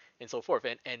 and so forth,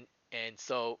 and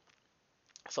so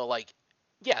like,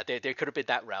 yeah, there could have been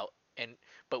that route, and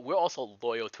but we're also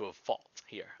loyal to a fault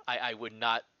here. I would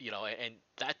not, and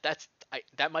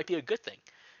that might be a good thing,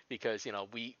 because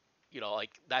we,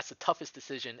 like, that's the toughest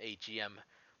decision a GM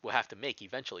will have to make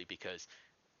eventually, because,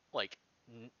 like,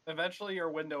 Eventually, your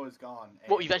window is gone,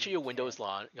 well, and eventually you your window can't. is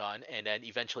gone, and then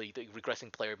eventually the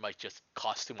regressing player might just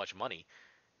cost too much money,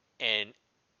 and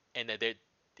then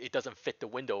it doesn't fit the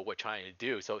window we're trying to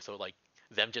do. So like,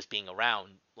 them just being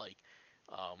around, like,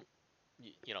 um,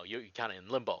 you're kind of in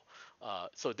limbo.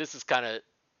 So this is kind of,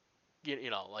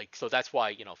 like, so that's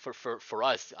why, for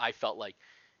us, I felt like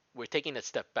we're taking a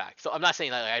step back. So I'm not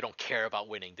saying that I don't care about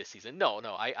winning this season. No,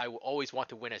 no, I always want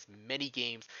to win as many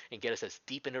games and get us as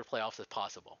deep into the playoffs as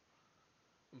possible.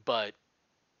 But,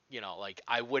 like,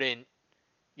 I wouldn't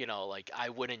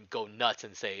go nuts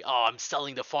and say, "Oh, I'm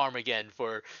selling the farm again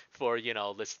for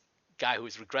this guy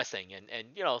who's regressing." And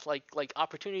like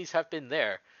opportunities have been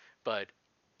there, but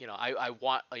I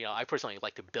want, I personally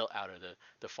like to build out of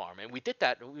the farm, and we did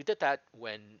that. We did that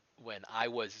when I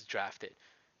was drafted.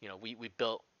 We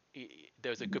built.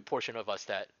 There's a good portion of us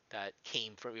that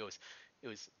came from, it was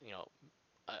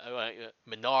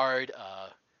Menard,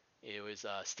 it was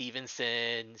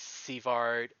Stevenson,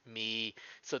 Sevard, me.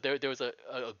 So there was a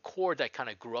core that kind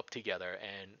of grew up together,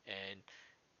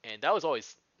 and that was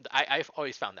always, I've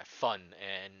always found that fun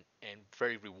and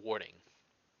very rewarding.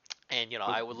 And But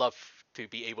I would love to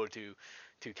be able to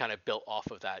kind of build off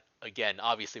of that again,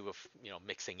 obviously with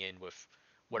mixing in with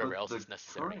whatever but else the is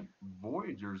necessary. current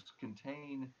Voyagers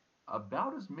contain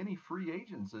about as many free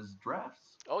agents as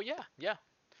drafts. Oh yeah, yeah.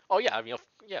 Oh yeah, I mean,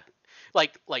 yeah.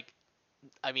 Like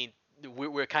I mean,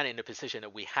 we're kind of in a position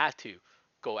that we had to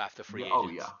go after Yeah. free Oh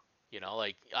yeah. agents.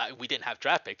 Like, we didn't have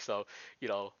draft picks, so you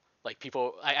know, like,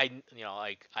 people,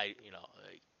 like,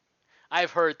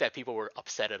 I've heard that people were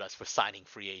upset at us for signing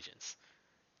free agents,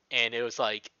 and it was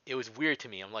like, it was weird to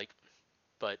me. I'm like,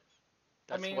 but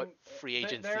I that's what mean, free there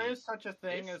agency is such a is.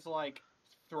 thing as like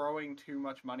throwing too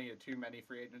much money at too many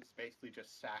free agents, basically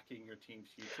just sacking your team's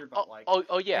future. Oh, But like, oh,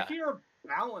 oh yeah, if you're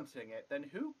balancing it, then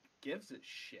who gives a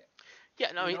shit?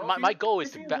 yeah. No, I You mean, know, my goal is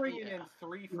if to you're yeah, bringing in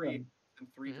three free Yeah. agents and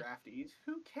three hmm draftees,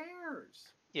 who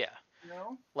cares? yeah, You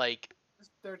know, like,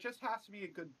 there just has to be a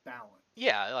good balance.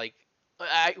 yeah, like,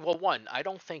 one, I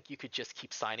don't think you could just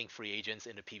keep signing free agents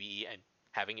in the PBE and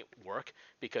having it work,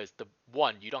 because the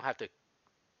one, you don't have the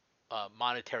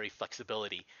monetary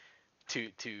flexibility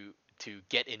to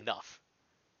get enough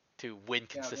to win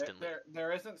Yeah, consistently.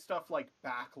 there isn't stuff like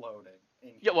backloading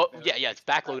in Yeah, here. well, There yeah, yeah, it's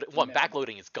it's at backloaded. One, minimum.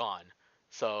 backloading is gone,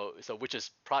 so which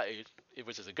is probably,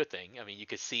 which is a good thing. I mean, you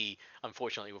could see,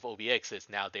 unfortunately, with OBX is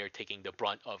now they're taking the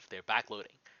brunt of their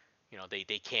backloading.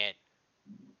 They can't,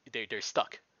 they're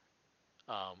stuck.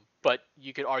 But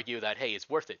you could argue that, hey, it's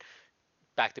worth it.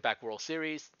 Back-to-back World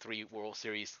Series, three World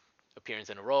Series appearance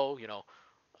in a row.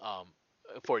 Um,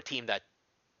 for a team that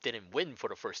didn't win for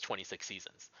the first 26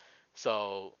 seasons.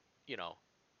 So, you know,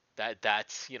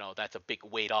 that's a big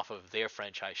weight off of their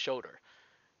franchise shoulder.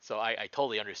 So I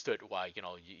totally understood why,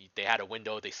 they had a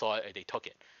window, they saw it, and they took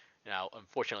it. Now,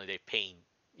 unfortunately, they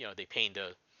paying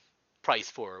the price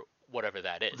for whatever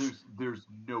that is. There's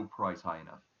no price high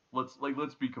enough.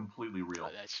 Let's be completely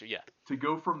real. That's, yeah, To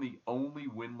go from the only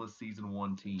winless season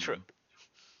one true. team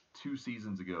 2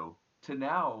 seasons ago to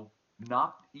now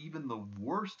not even the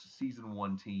worst season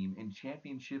one team in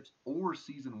championships or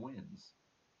season wins.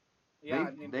 Yeah,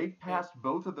 I They've mean, they've passed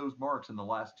both of those marks in the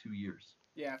last 2 years.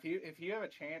 yeah, if you have a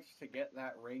chance to get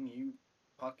that ring, you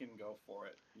fucking go for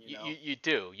it. You know. You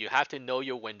do. You have to know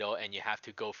your window, and you have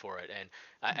to go for it. And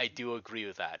I do agree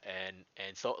with that.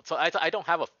 And so I don't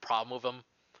have a problem with them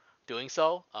doing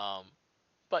so.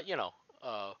 But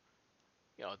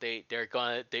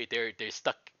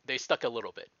they're stuck a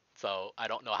little bit. So I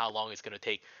don't know how long it's gonna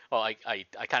take. Well, I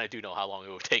kind of do know how long it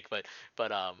will take, but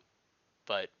but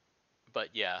but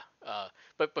yeah.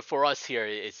 But for us here,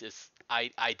 it's just,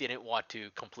 I didn't want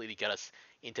to completely get us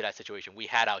into that situation. We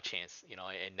had our chance,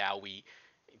 and now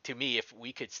to me, if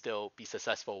we could still be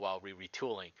successful while we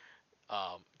retooling,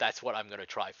 that's what I'm gonna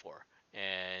try for,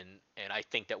 and I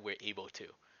think that we're able to,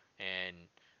 and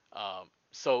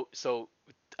so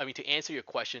I mean, to answer your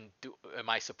question, am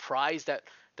I surprised that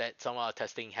some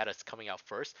testing had us coming out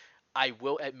first? I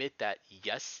will admit that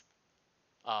yes,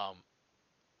 um,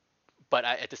 but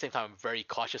at the same time, I'm very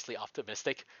cautiously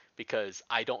optimistic because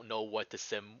I don't know what the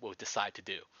sim will decide to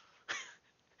do,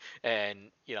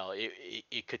 and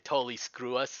it could totally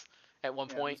screw us at one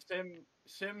Yeah, the point.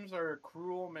 Sims are a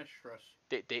cruel mistress.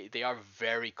 They are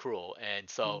very cruel, and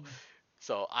so Mm.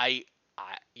 so I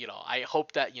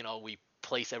hope that we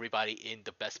place everybody in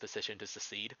the best position to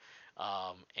succeed,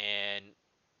 and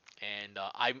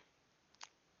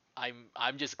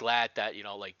I'm just glad that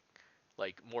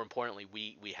like more importantly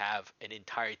we have an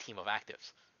entire team of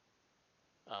actives,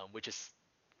 which is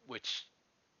which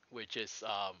which is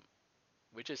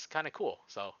which is kind of cool.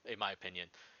 So in my opinion,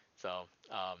 so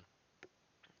um,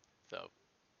 so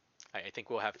I think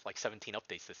we'll have like 17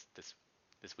 updates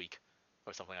this week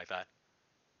or something like that,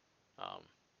 um,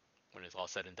 when it's all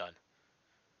said and done.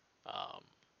 Um,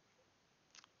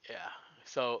 yeah.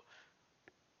 So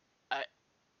I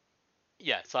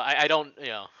yeah. So I don't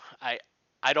I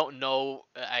I don't know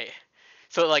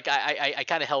so like I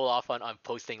kind of held off on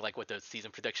posting like what the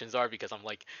season predictions are because I'm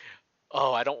like,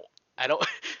 oh, I don't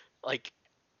like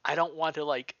I don't want to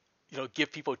like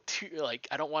give people too like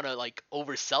I don't want to like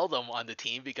oversell them on the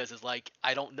team because it's like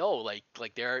I don't know like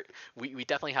we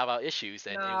definitely have our issues,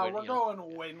 and Nah, we're we're going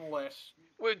winless.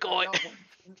 we're going.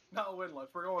 Not winless.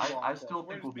 We're going I bronzeless. still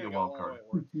We're think we'll just be a gonna go wild all the card. way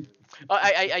World Series.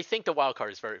 I think the wild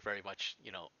card is very very much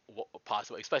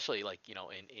possible, especially like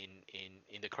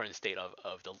in the current state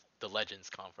of the Legends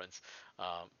conference.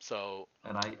 So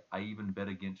And I even bet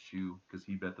against you because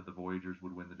he bet that the Voyagers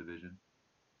would win the division.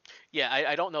 yeah,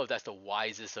 I don't know if that's the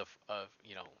wisest of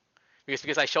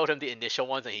because I showed him the initial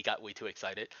ones and he got way too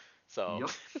excited. So Yep.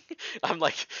 I'm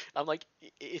like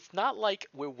it's not like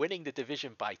we're winning the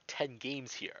division by 10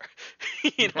 games here.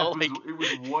 Yeah, Like it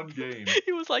was one game.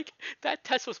 it was like that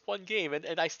test was one game,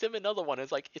 and I stim another one.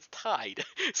 It's like it's tied.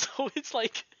 So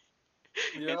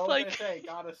You know it's what they like say?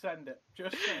 Gotta send it.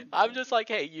 Just send I'm it. just like,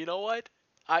 hey, you know what?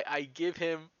 I give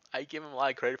him a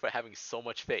lot of credit for having so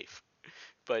much faith,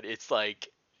 but it's like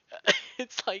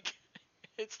it's like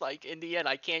it's like in the end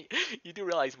I can't. You do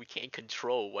realize we can't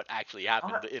control what actually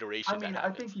happened, I the I iteration that mean, I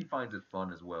think happens. he finds it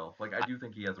fun as well. Like I I, do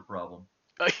think he has a problem.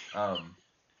 I, Um,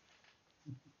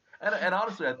 and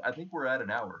honestly, I think we're at an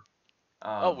hour.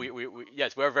 oh, Um, we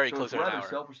yes, we're very so close it's to an rather hour.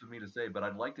 selfish of me to say, but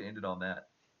I'd like to end it on that.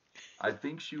 I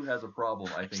think Shu has a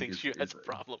problem. I I think think she has is a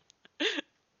problem.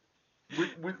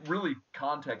 with really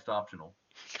context optional.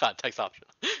 Context option.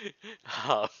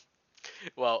 Um,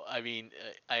 well, I mean,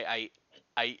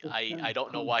 It's kind I of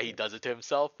don't know why he does context. it to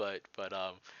himself, but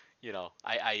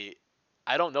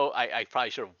I don't know. I probably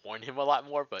should have warned him a lot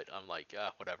more, but I'm like,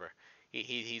 whatever.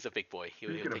 He's a big boy. He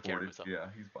He'll can take care of afford it. himself. Yeah,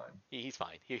 he's fine. He's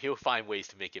fine. He'll find ways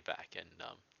to make it back. And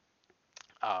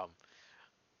um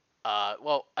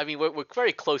well, I mean, we're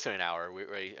very close to an hour,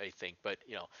 I think. But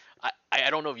I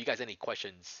don't know if you guys have any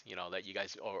questions, that you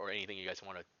guys or anything you guys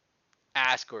want to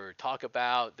ask or talk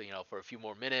about, for a few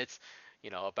more minutes,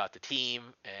 about the team.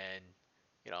 And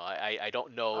I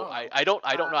don't I know. don't I, know. I don't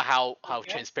I don't know I how guess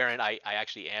transparent I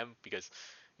actually am because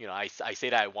I say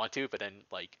that I want to, but then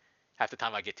like half the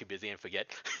time I get too busy and forget.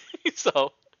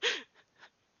 So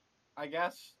I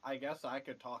guess I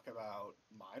could talk about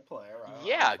my player. I don't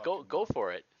yeah, go fucking go know.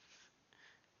 for it.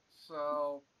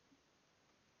 So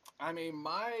I mean,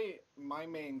 my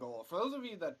main goal. For those of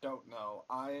you that don't know,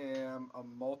 I am a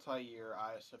multi-year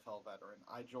ISFL veteran.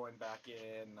 I joined back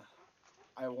in,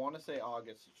 I want to say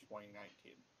August of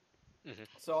 2019. Hmm.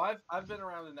 So I've been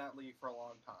around in that league for a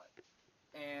long time,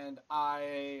 and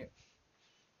I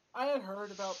had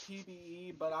heard about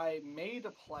PBE, but I made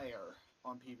a player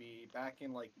on PBE back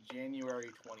in like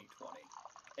January 2020,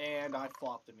 and I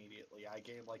flopped immediately. I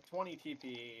gained like 20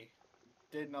 TP,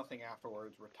 did nothing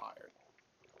afterwards, retired.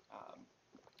 Um,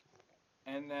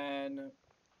 and then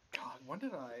God, when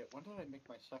did I make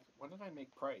my second? When did I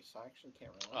make price? I actually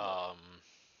can't remember. Um,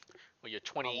 well, you're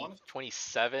I 20 want to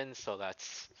 27, so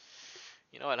that's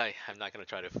what I'm not gonna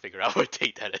try to figure out what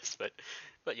date that is, but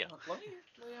let me.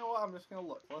 You know what? I'm just gonna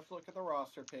look. Let's look at the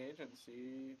roster page and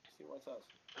see what it says.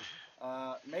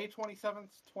 May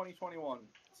 27th, 2021.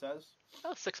 It says.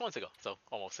 6 months ago, so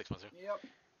almost 6 months ago. Yep.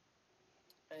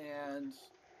 And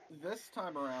this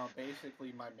time around,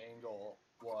 basically, my main goal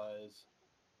was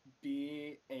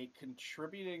be a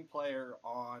contributing player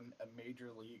on a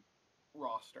major league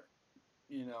roster.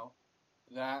 You know,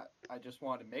 that I just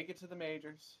wanted to make it to the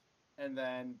majors and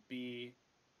then be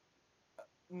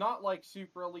not like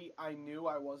super elite. I knew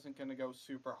I wasn't going to go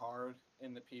super hard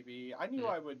in the PB. I knew Mhm.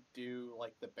 I would do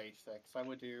like the basics. I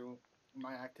would do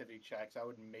my activity checks. I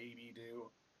would maybe do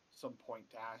some point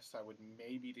tasks. I would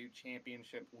maybe do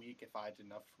championship week if I had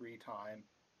enough free time.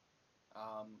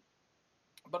 Um,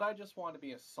 but I just want to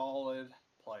be a solid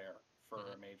player for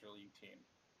Mhm. a major league team.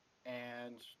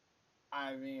 And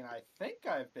I mean, I think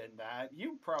I've been that.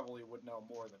 You probably would know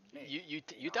more than me,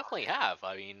 to be You definitely honest. have.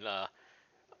 I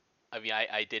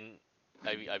didn't.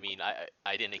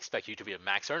 I didn't expect you to be a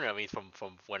max earner. I mean,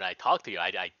 from when I talked to you,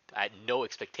 I had no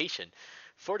expectation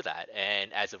for that.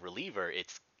 And as a reliever,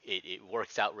 it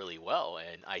works out really well.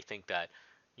 And I think that,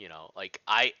 like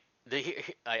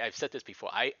I've said this before.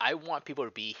 I want people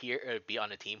to be here, be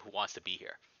on a team who wants to be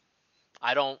here.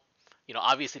 I don't,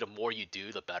 obviously the more you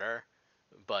do, the better.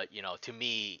 But to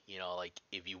me, like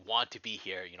if you want to be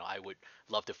here, I would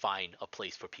love to find a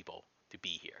place for people to be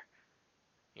here.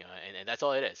 And that's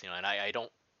all it is. And I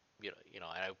don't,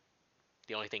 I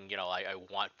the only thing I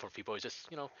want for people is just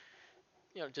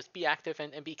just be active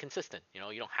and be consistent. You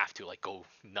don't have to like go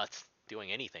nuts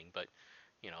doing anything, but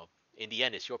in the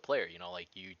end, it's your player. Like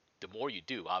the more you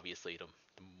do, obviously, the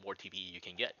more TPE you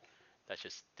can get. That's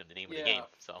just the name of the game. Yeah,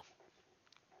 So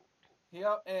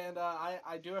yep, and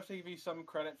I do have to give you some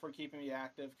credit for keeping me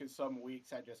active because some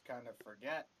weeks I just kind of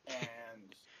forget.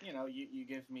 And you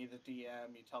give me the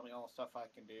DM, you tell me all the stuff I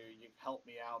can do, you help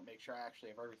me out, make sure I actually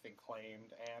have everything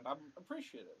claimed, and I'm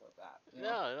appreciative of that.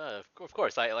 no, no, of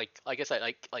course. I like I said,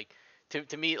 like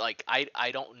to me, like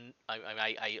I don't. I'm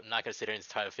not gonna sit here and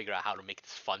try to figure out how to make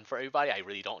this fun for everybody. I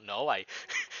really don't know. I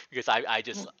because I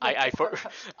just I for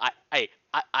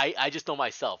I just know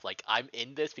myself. Like I'm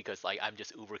in this because like I'm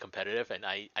just uber competitive, and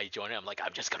I join it. I'm like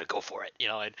I'm just gonna go for it,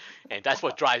 and that's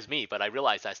what drives me. But I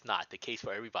realize that's not the case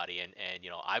for everybody, and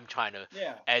I'm trying to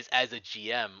Yeah, as a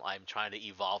GM, I'm trying to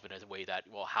evolve in a way that,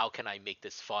 well, how can I make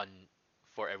this fun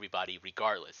for everybody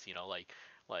regardless?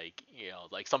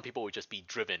 Like some people would just be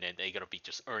driven and they're gonna be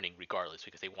just earning regardless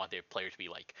because they want their player to be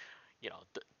like,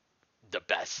 the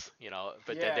best,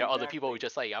 but then yeah, there are other people who exactly.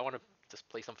 just like, I want to just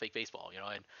play some fake baseball,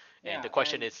 and Yeah, the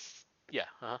question and is, yeah,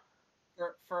 huh?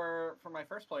 for my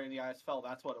first player in the ISFL,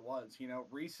 that's what it was.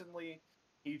 Recently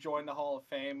he joined the Hall of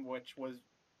Fame, which was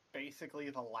basically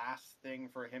the last thing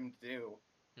for him to do.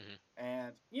 Hmm.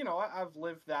 And I've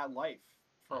lived that life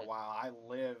for a Hmm. while. I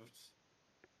lived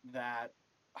that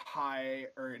high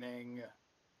earning,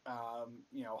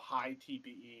 high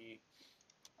TPE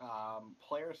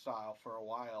player style for a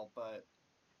while. But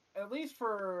at least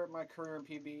for my career in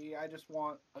PBE, I just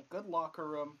want a good locker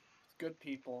room, good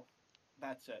people.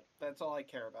 That's it. That's all I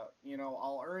care about.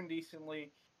 I'll earn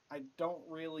decently. I don't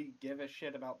really give a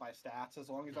shit about my stats as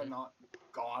long as I'm Hmm. not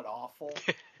god awful,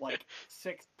 like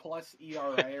 6+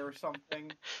 ERA or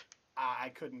something. I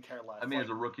couldn't care I less. mean, as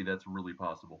a rookie, that's really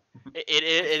possible. It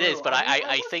is, True. but I mean,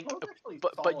 I think, I was actually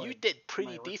but you solid did in my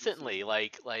pretty rookie decently. season.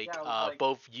 Yeah, I was like,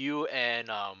 Both you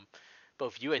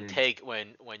and Tig. Tig,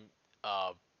 when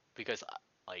uh because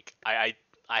like I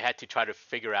had to try to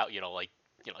figure out, like,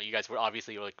 you guys were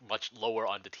obviously like much lower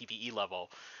on the TPE level,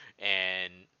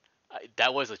 and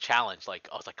that was a challenge. Like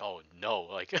I was like, oh no,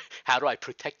 like how do I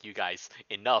protect you guys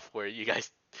enough where you guys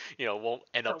won't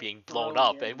end up being blown throw me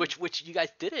up, and in. which you guys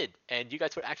didn't, and you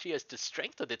guys were actually as the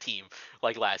strength of the team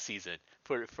like last season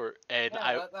for and Yeah,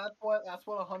 I that's what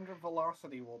 100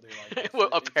 velocity will do. I guess well, it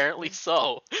apparently seems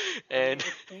so, and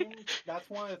it seems that's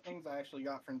one of the things I actually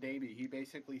got from Davey. He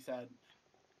basically said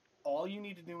all you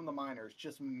need to do in the minors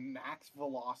just max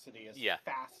velocity as yeah,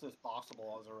 fast as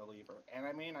possible as a reliever, and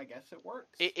I mean, I guess it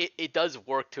works. it does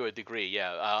work to a degree,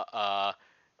 yeah.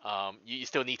 You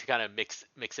still need to kind of mix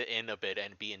it in a bit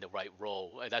and be in the right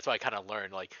role. And that's what I kind of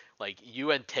learned. Like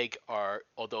you and Take are,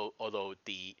 although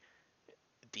the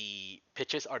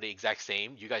pitches are the exact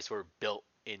same, you guys were built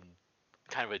in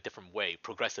kind of a different way,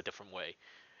 progress a different way,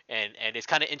 and it's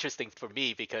kind of interesting for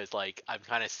me because like I'm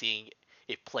kind of seeing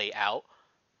it play out,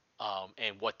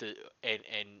 and what the and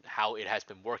how it has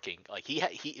been working. Like he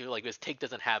like his take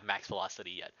doesn't have max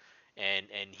velocity yet, and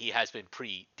he has been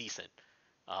pretty decent.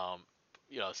 Um,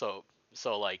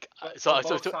 so like So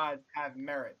both sides have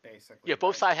merit, yeah, basically,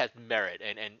 both right? sides have merit,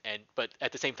 and but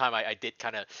at the same time, I did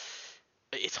kind of.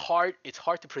 It's hard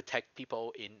to protect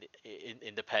people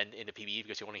in the pen in the PBE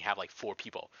because you only have like four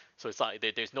people, so it's not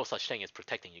there's no such thing as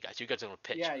protecting you guys. You guys are gonna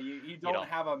pitch, Yeah, you you don't know.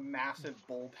 have a massive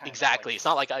bullpen of like Exactly. It's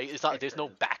not like it's six not. There's no pitchers.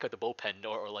 back of the bullpen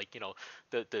or like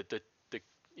the the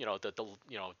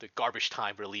garbage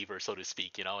time reliever, so to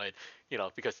speak. And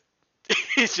because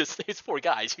it's just it's four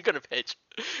guys. You're gonna pitch,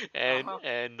 Uh and huh.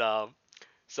 and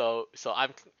so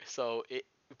I'm so it.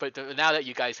 But now that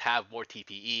you guys have more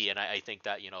TPE, and I think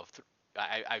that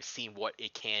I've seen what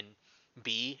it can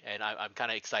be, and I'm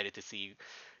kind of excited to see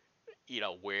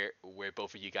where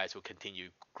both of you guys will continue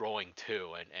growing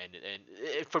too,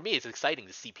 and for me it's exciting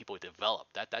to see people develop.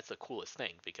 That's the coolest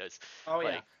thing because Oh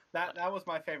yeah, like that was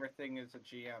my favorite thing as a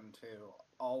GM too.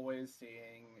 Always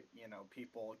seeing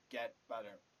people get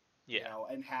better, yeah,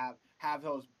 and have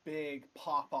those big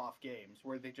pop off games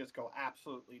where they just go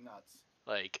absolutely nuts.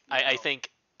 like You I know. think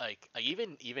like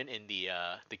even in the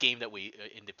game that we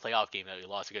in the playoff game that we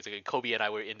lost because Kobe and I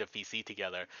were in the VC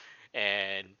together,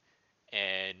 and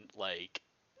like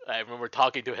I remember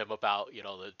talking to him about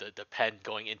the pen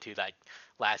going into that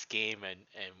last game, and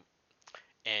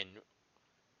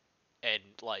and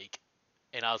like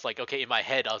and I was like, okay, in my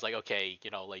head, I was like, okay,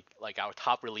 like our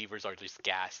top relievers are just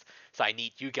gassed, so I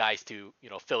need you guys to,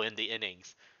 fill in the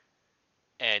innings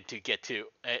and to get to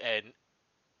and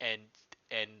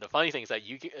and the funny thing is that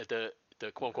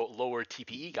the quote unquote lower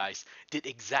TPE guys did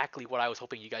exactly what I was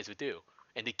hoping you guys would do,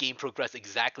 and the game progressed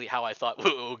exactly how I thought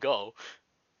it would go,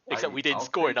 except we didn't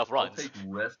score enough I'll runs. take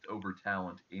rest over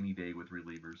talent any day with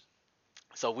relievers.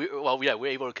 So we're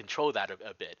able to control that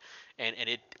a bit,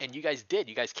 and you guys did.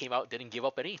 You guys came out, didn't give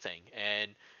up anything,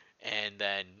 and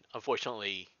then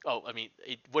unfortunately, oh, I mean,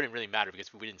 it wouldn't really matter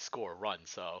because we didn't score a run,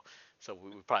 so we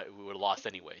would have lost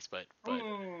anyways. But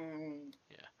Mm,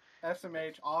 yeah,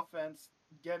 SMH offense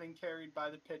getting carried by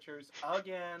the pitchers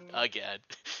again. again,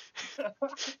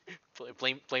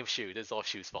 blame Shu. This is all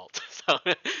Shu's fault. So,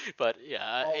 but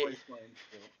yeah, Always blames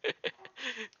you.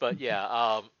 but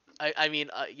yeah, I mean,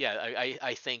 yeah,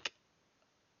 I think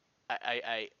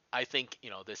I think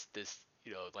this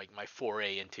like my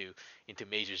foray into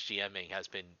majors GMing has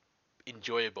been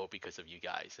enjoyable because of you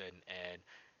guys,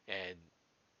 and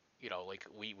like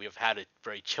we have had a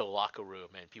very chill locker room,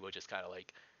 and people just kind of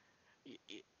like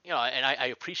and I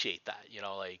appreciate that,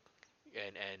 like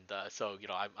so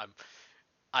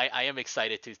I am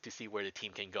excited to see where the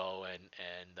team can go, and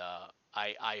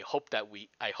I hope that we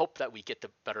get the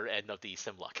better end of the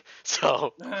Simluck.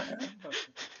 So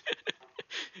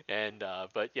and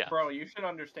but yeah. Bro, you should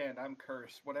understand. I'm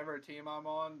cursed. Whatever team I'm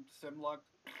on, Simluck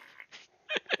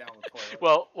down the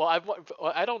toilet.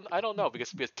 I don't know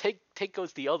because take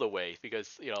goes the other way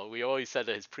because we always said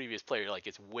that his previous player like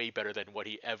is way better than what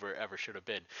he ever should have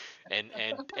been,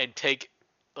 and take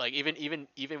like even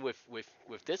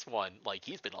with this one like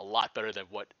he's been a lot better than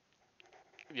what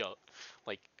you know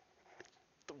like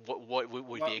what would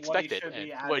be What he expected should and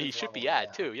be at what he his should level, be at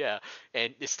yeah. too, yeah.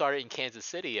 And it started in Kansas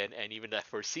City, and even that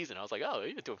first season I was like, oh,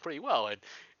 you're doing pretty well,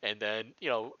 and then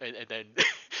and then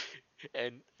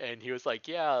and he was like,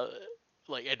 yeah,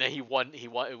 like, and then he won we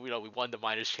won the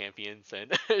minors champions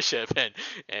and ship,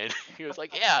 and he was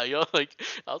like, yeah, like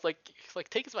I was like, he's like,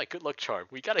 take is my good luck charm,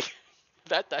 we gotta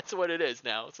that's what it is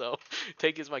now, so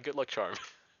take is my good luck charm.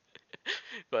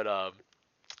 But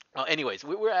anyways,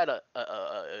 we're at an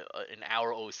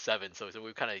hour oh 07, so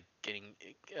we're kind of getting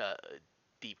uh,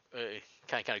 deep,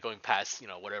 kind of going past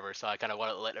whatever. So I kind of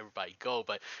want to let everybody go,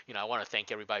 but I want to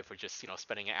thank everybody for just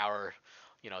spending an hour,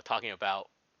 talking about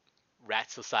rat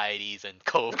societies and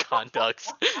code of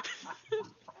conducts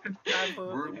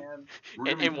Absolutely, We're man. we're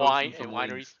and, gonna be and wine posting and some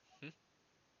links. wineries.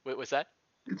 Hmm? What's that?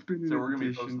 It's been So an we're gonna be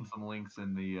education. posting some links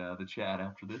in the chat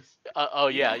after this. Oh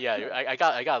yeah, Yeah. yeah. I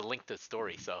got to link the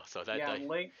story, so Yeah, that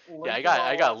link it all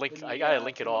I got to up link in I the got to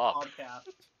link it all up. podcast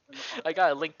in the I podcast got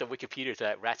to notes. link the Wikipedia to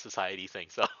that rat society thing.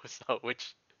 So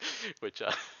which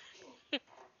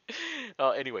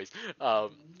anyways,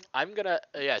 I'm gonna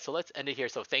yeah. So let's end it here.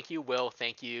 So thank you, Will.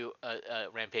 Thank you,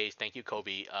 Rampage. Thank you,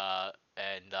 Kobe.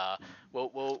 And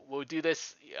we'll do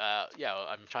this. Yeah,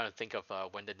 I'm trying to think of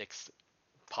when the next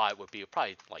pod would be.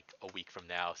 Probably like a week from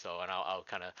now. So and I'll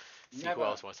kind of see who Never.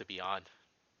 else wants to be on.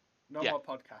 No Yeah. more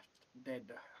podcast.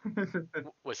 Dead.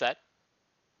 What's that?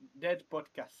 Dead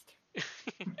podcast.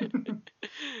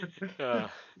 uh,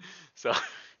 so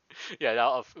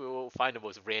yeah, we'll find the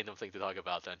most random thing to talk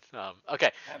about then.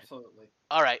 Okay. Absolutely.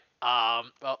 All right.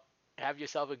 Well, have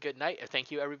yourself a good night.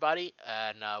 Thank you, everybody,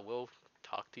 and we'll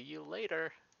talk to you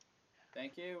later.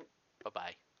 Thank you. Bye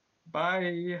bye.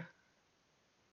 Bye.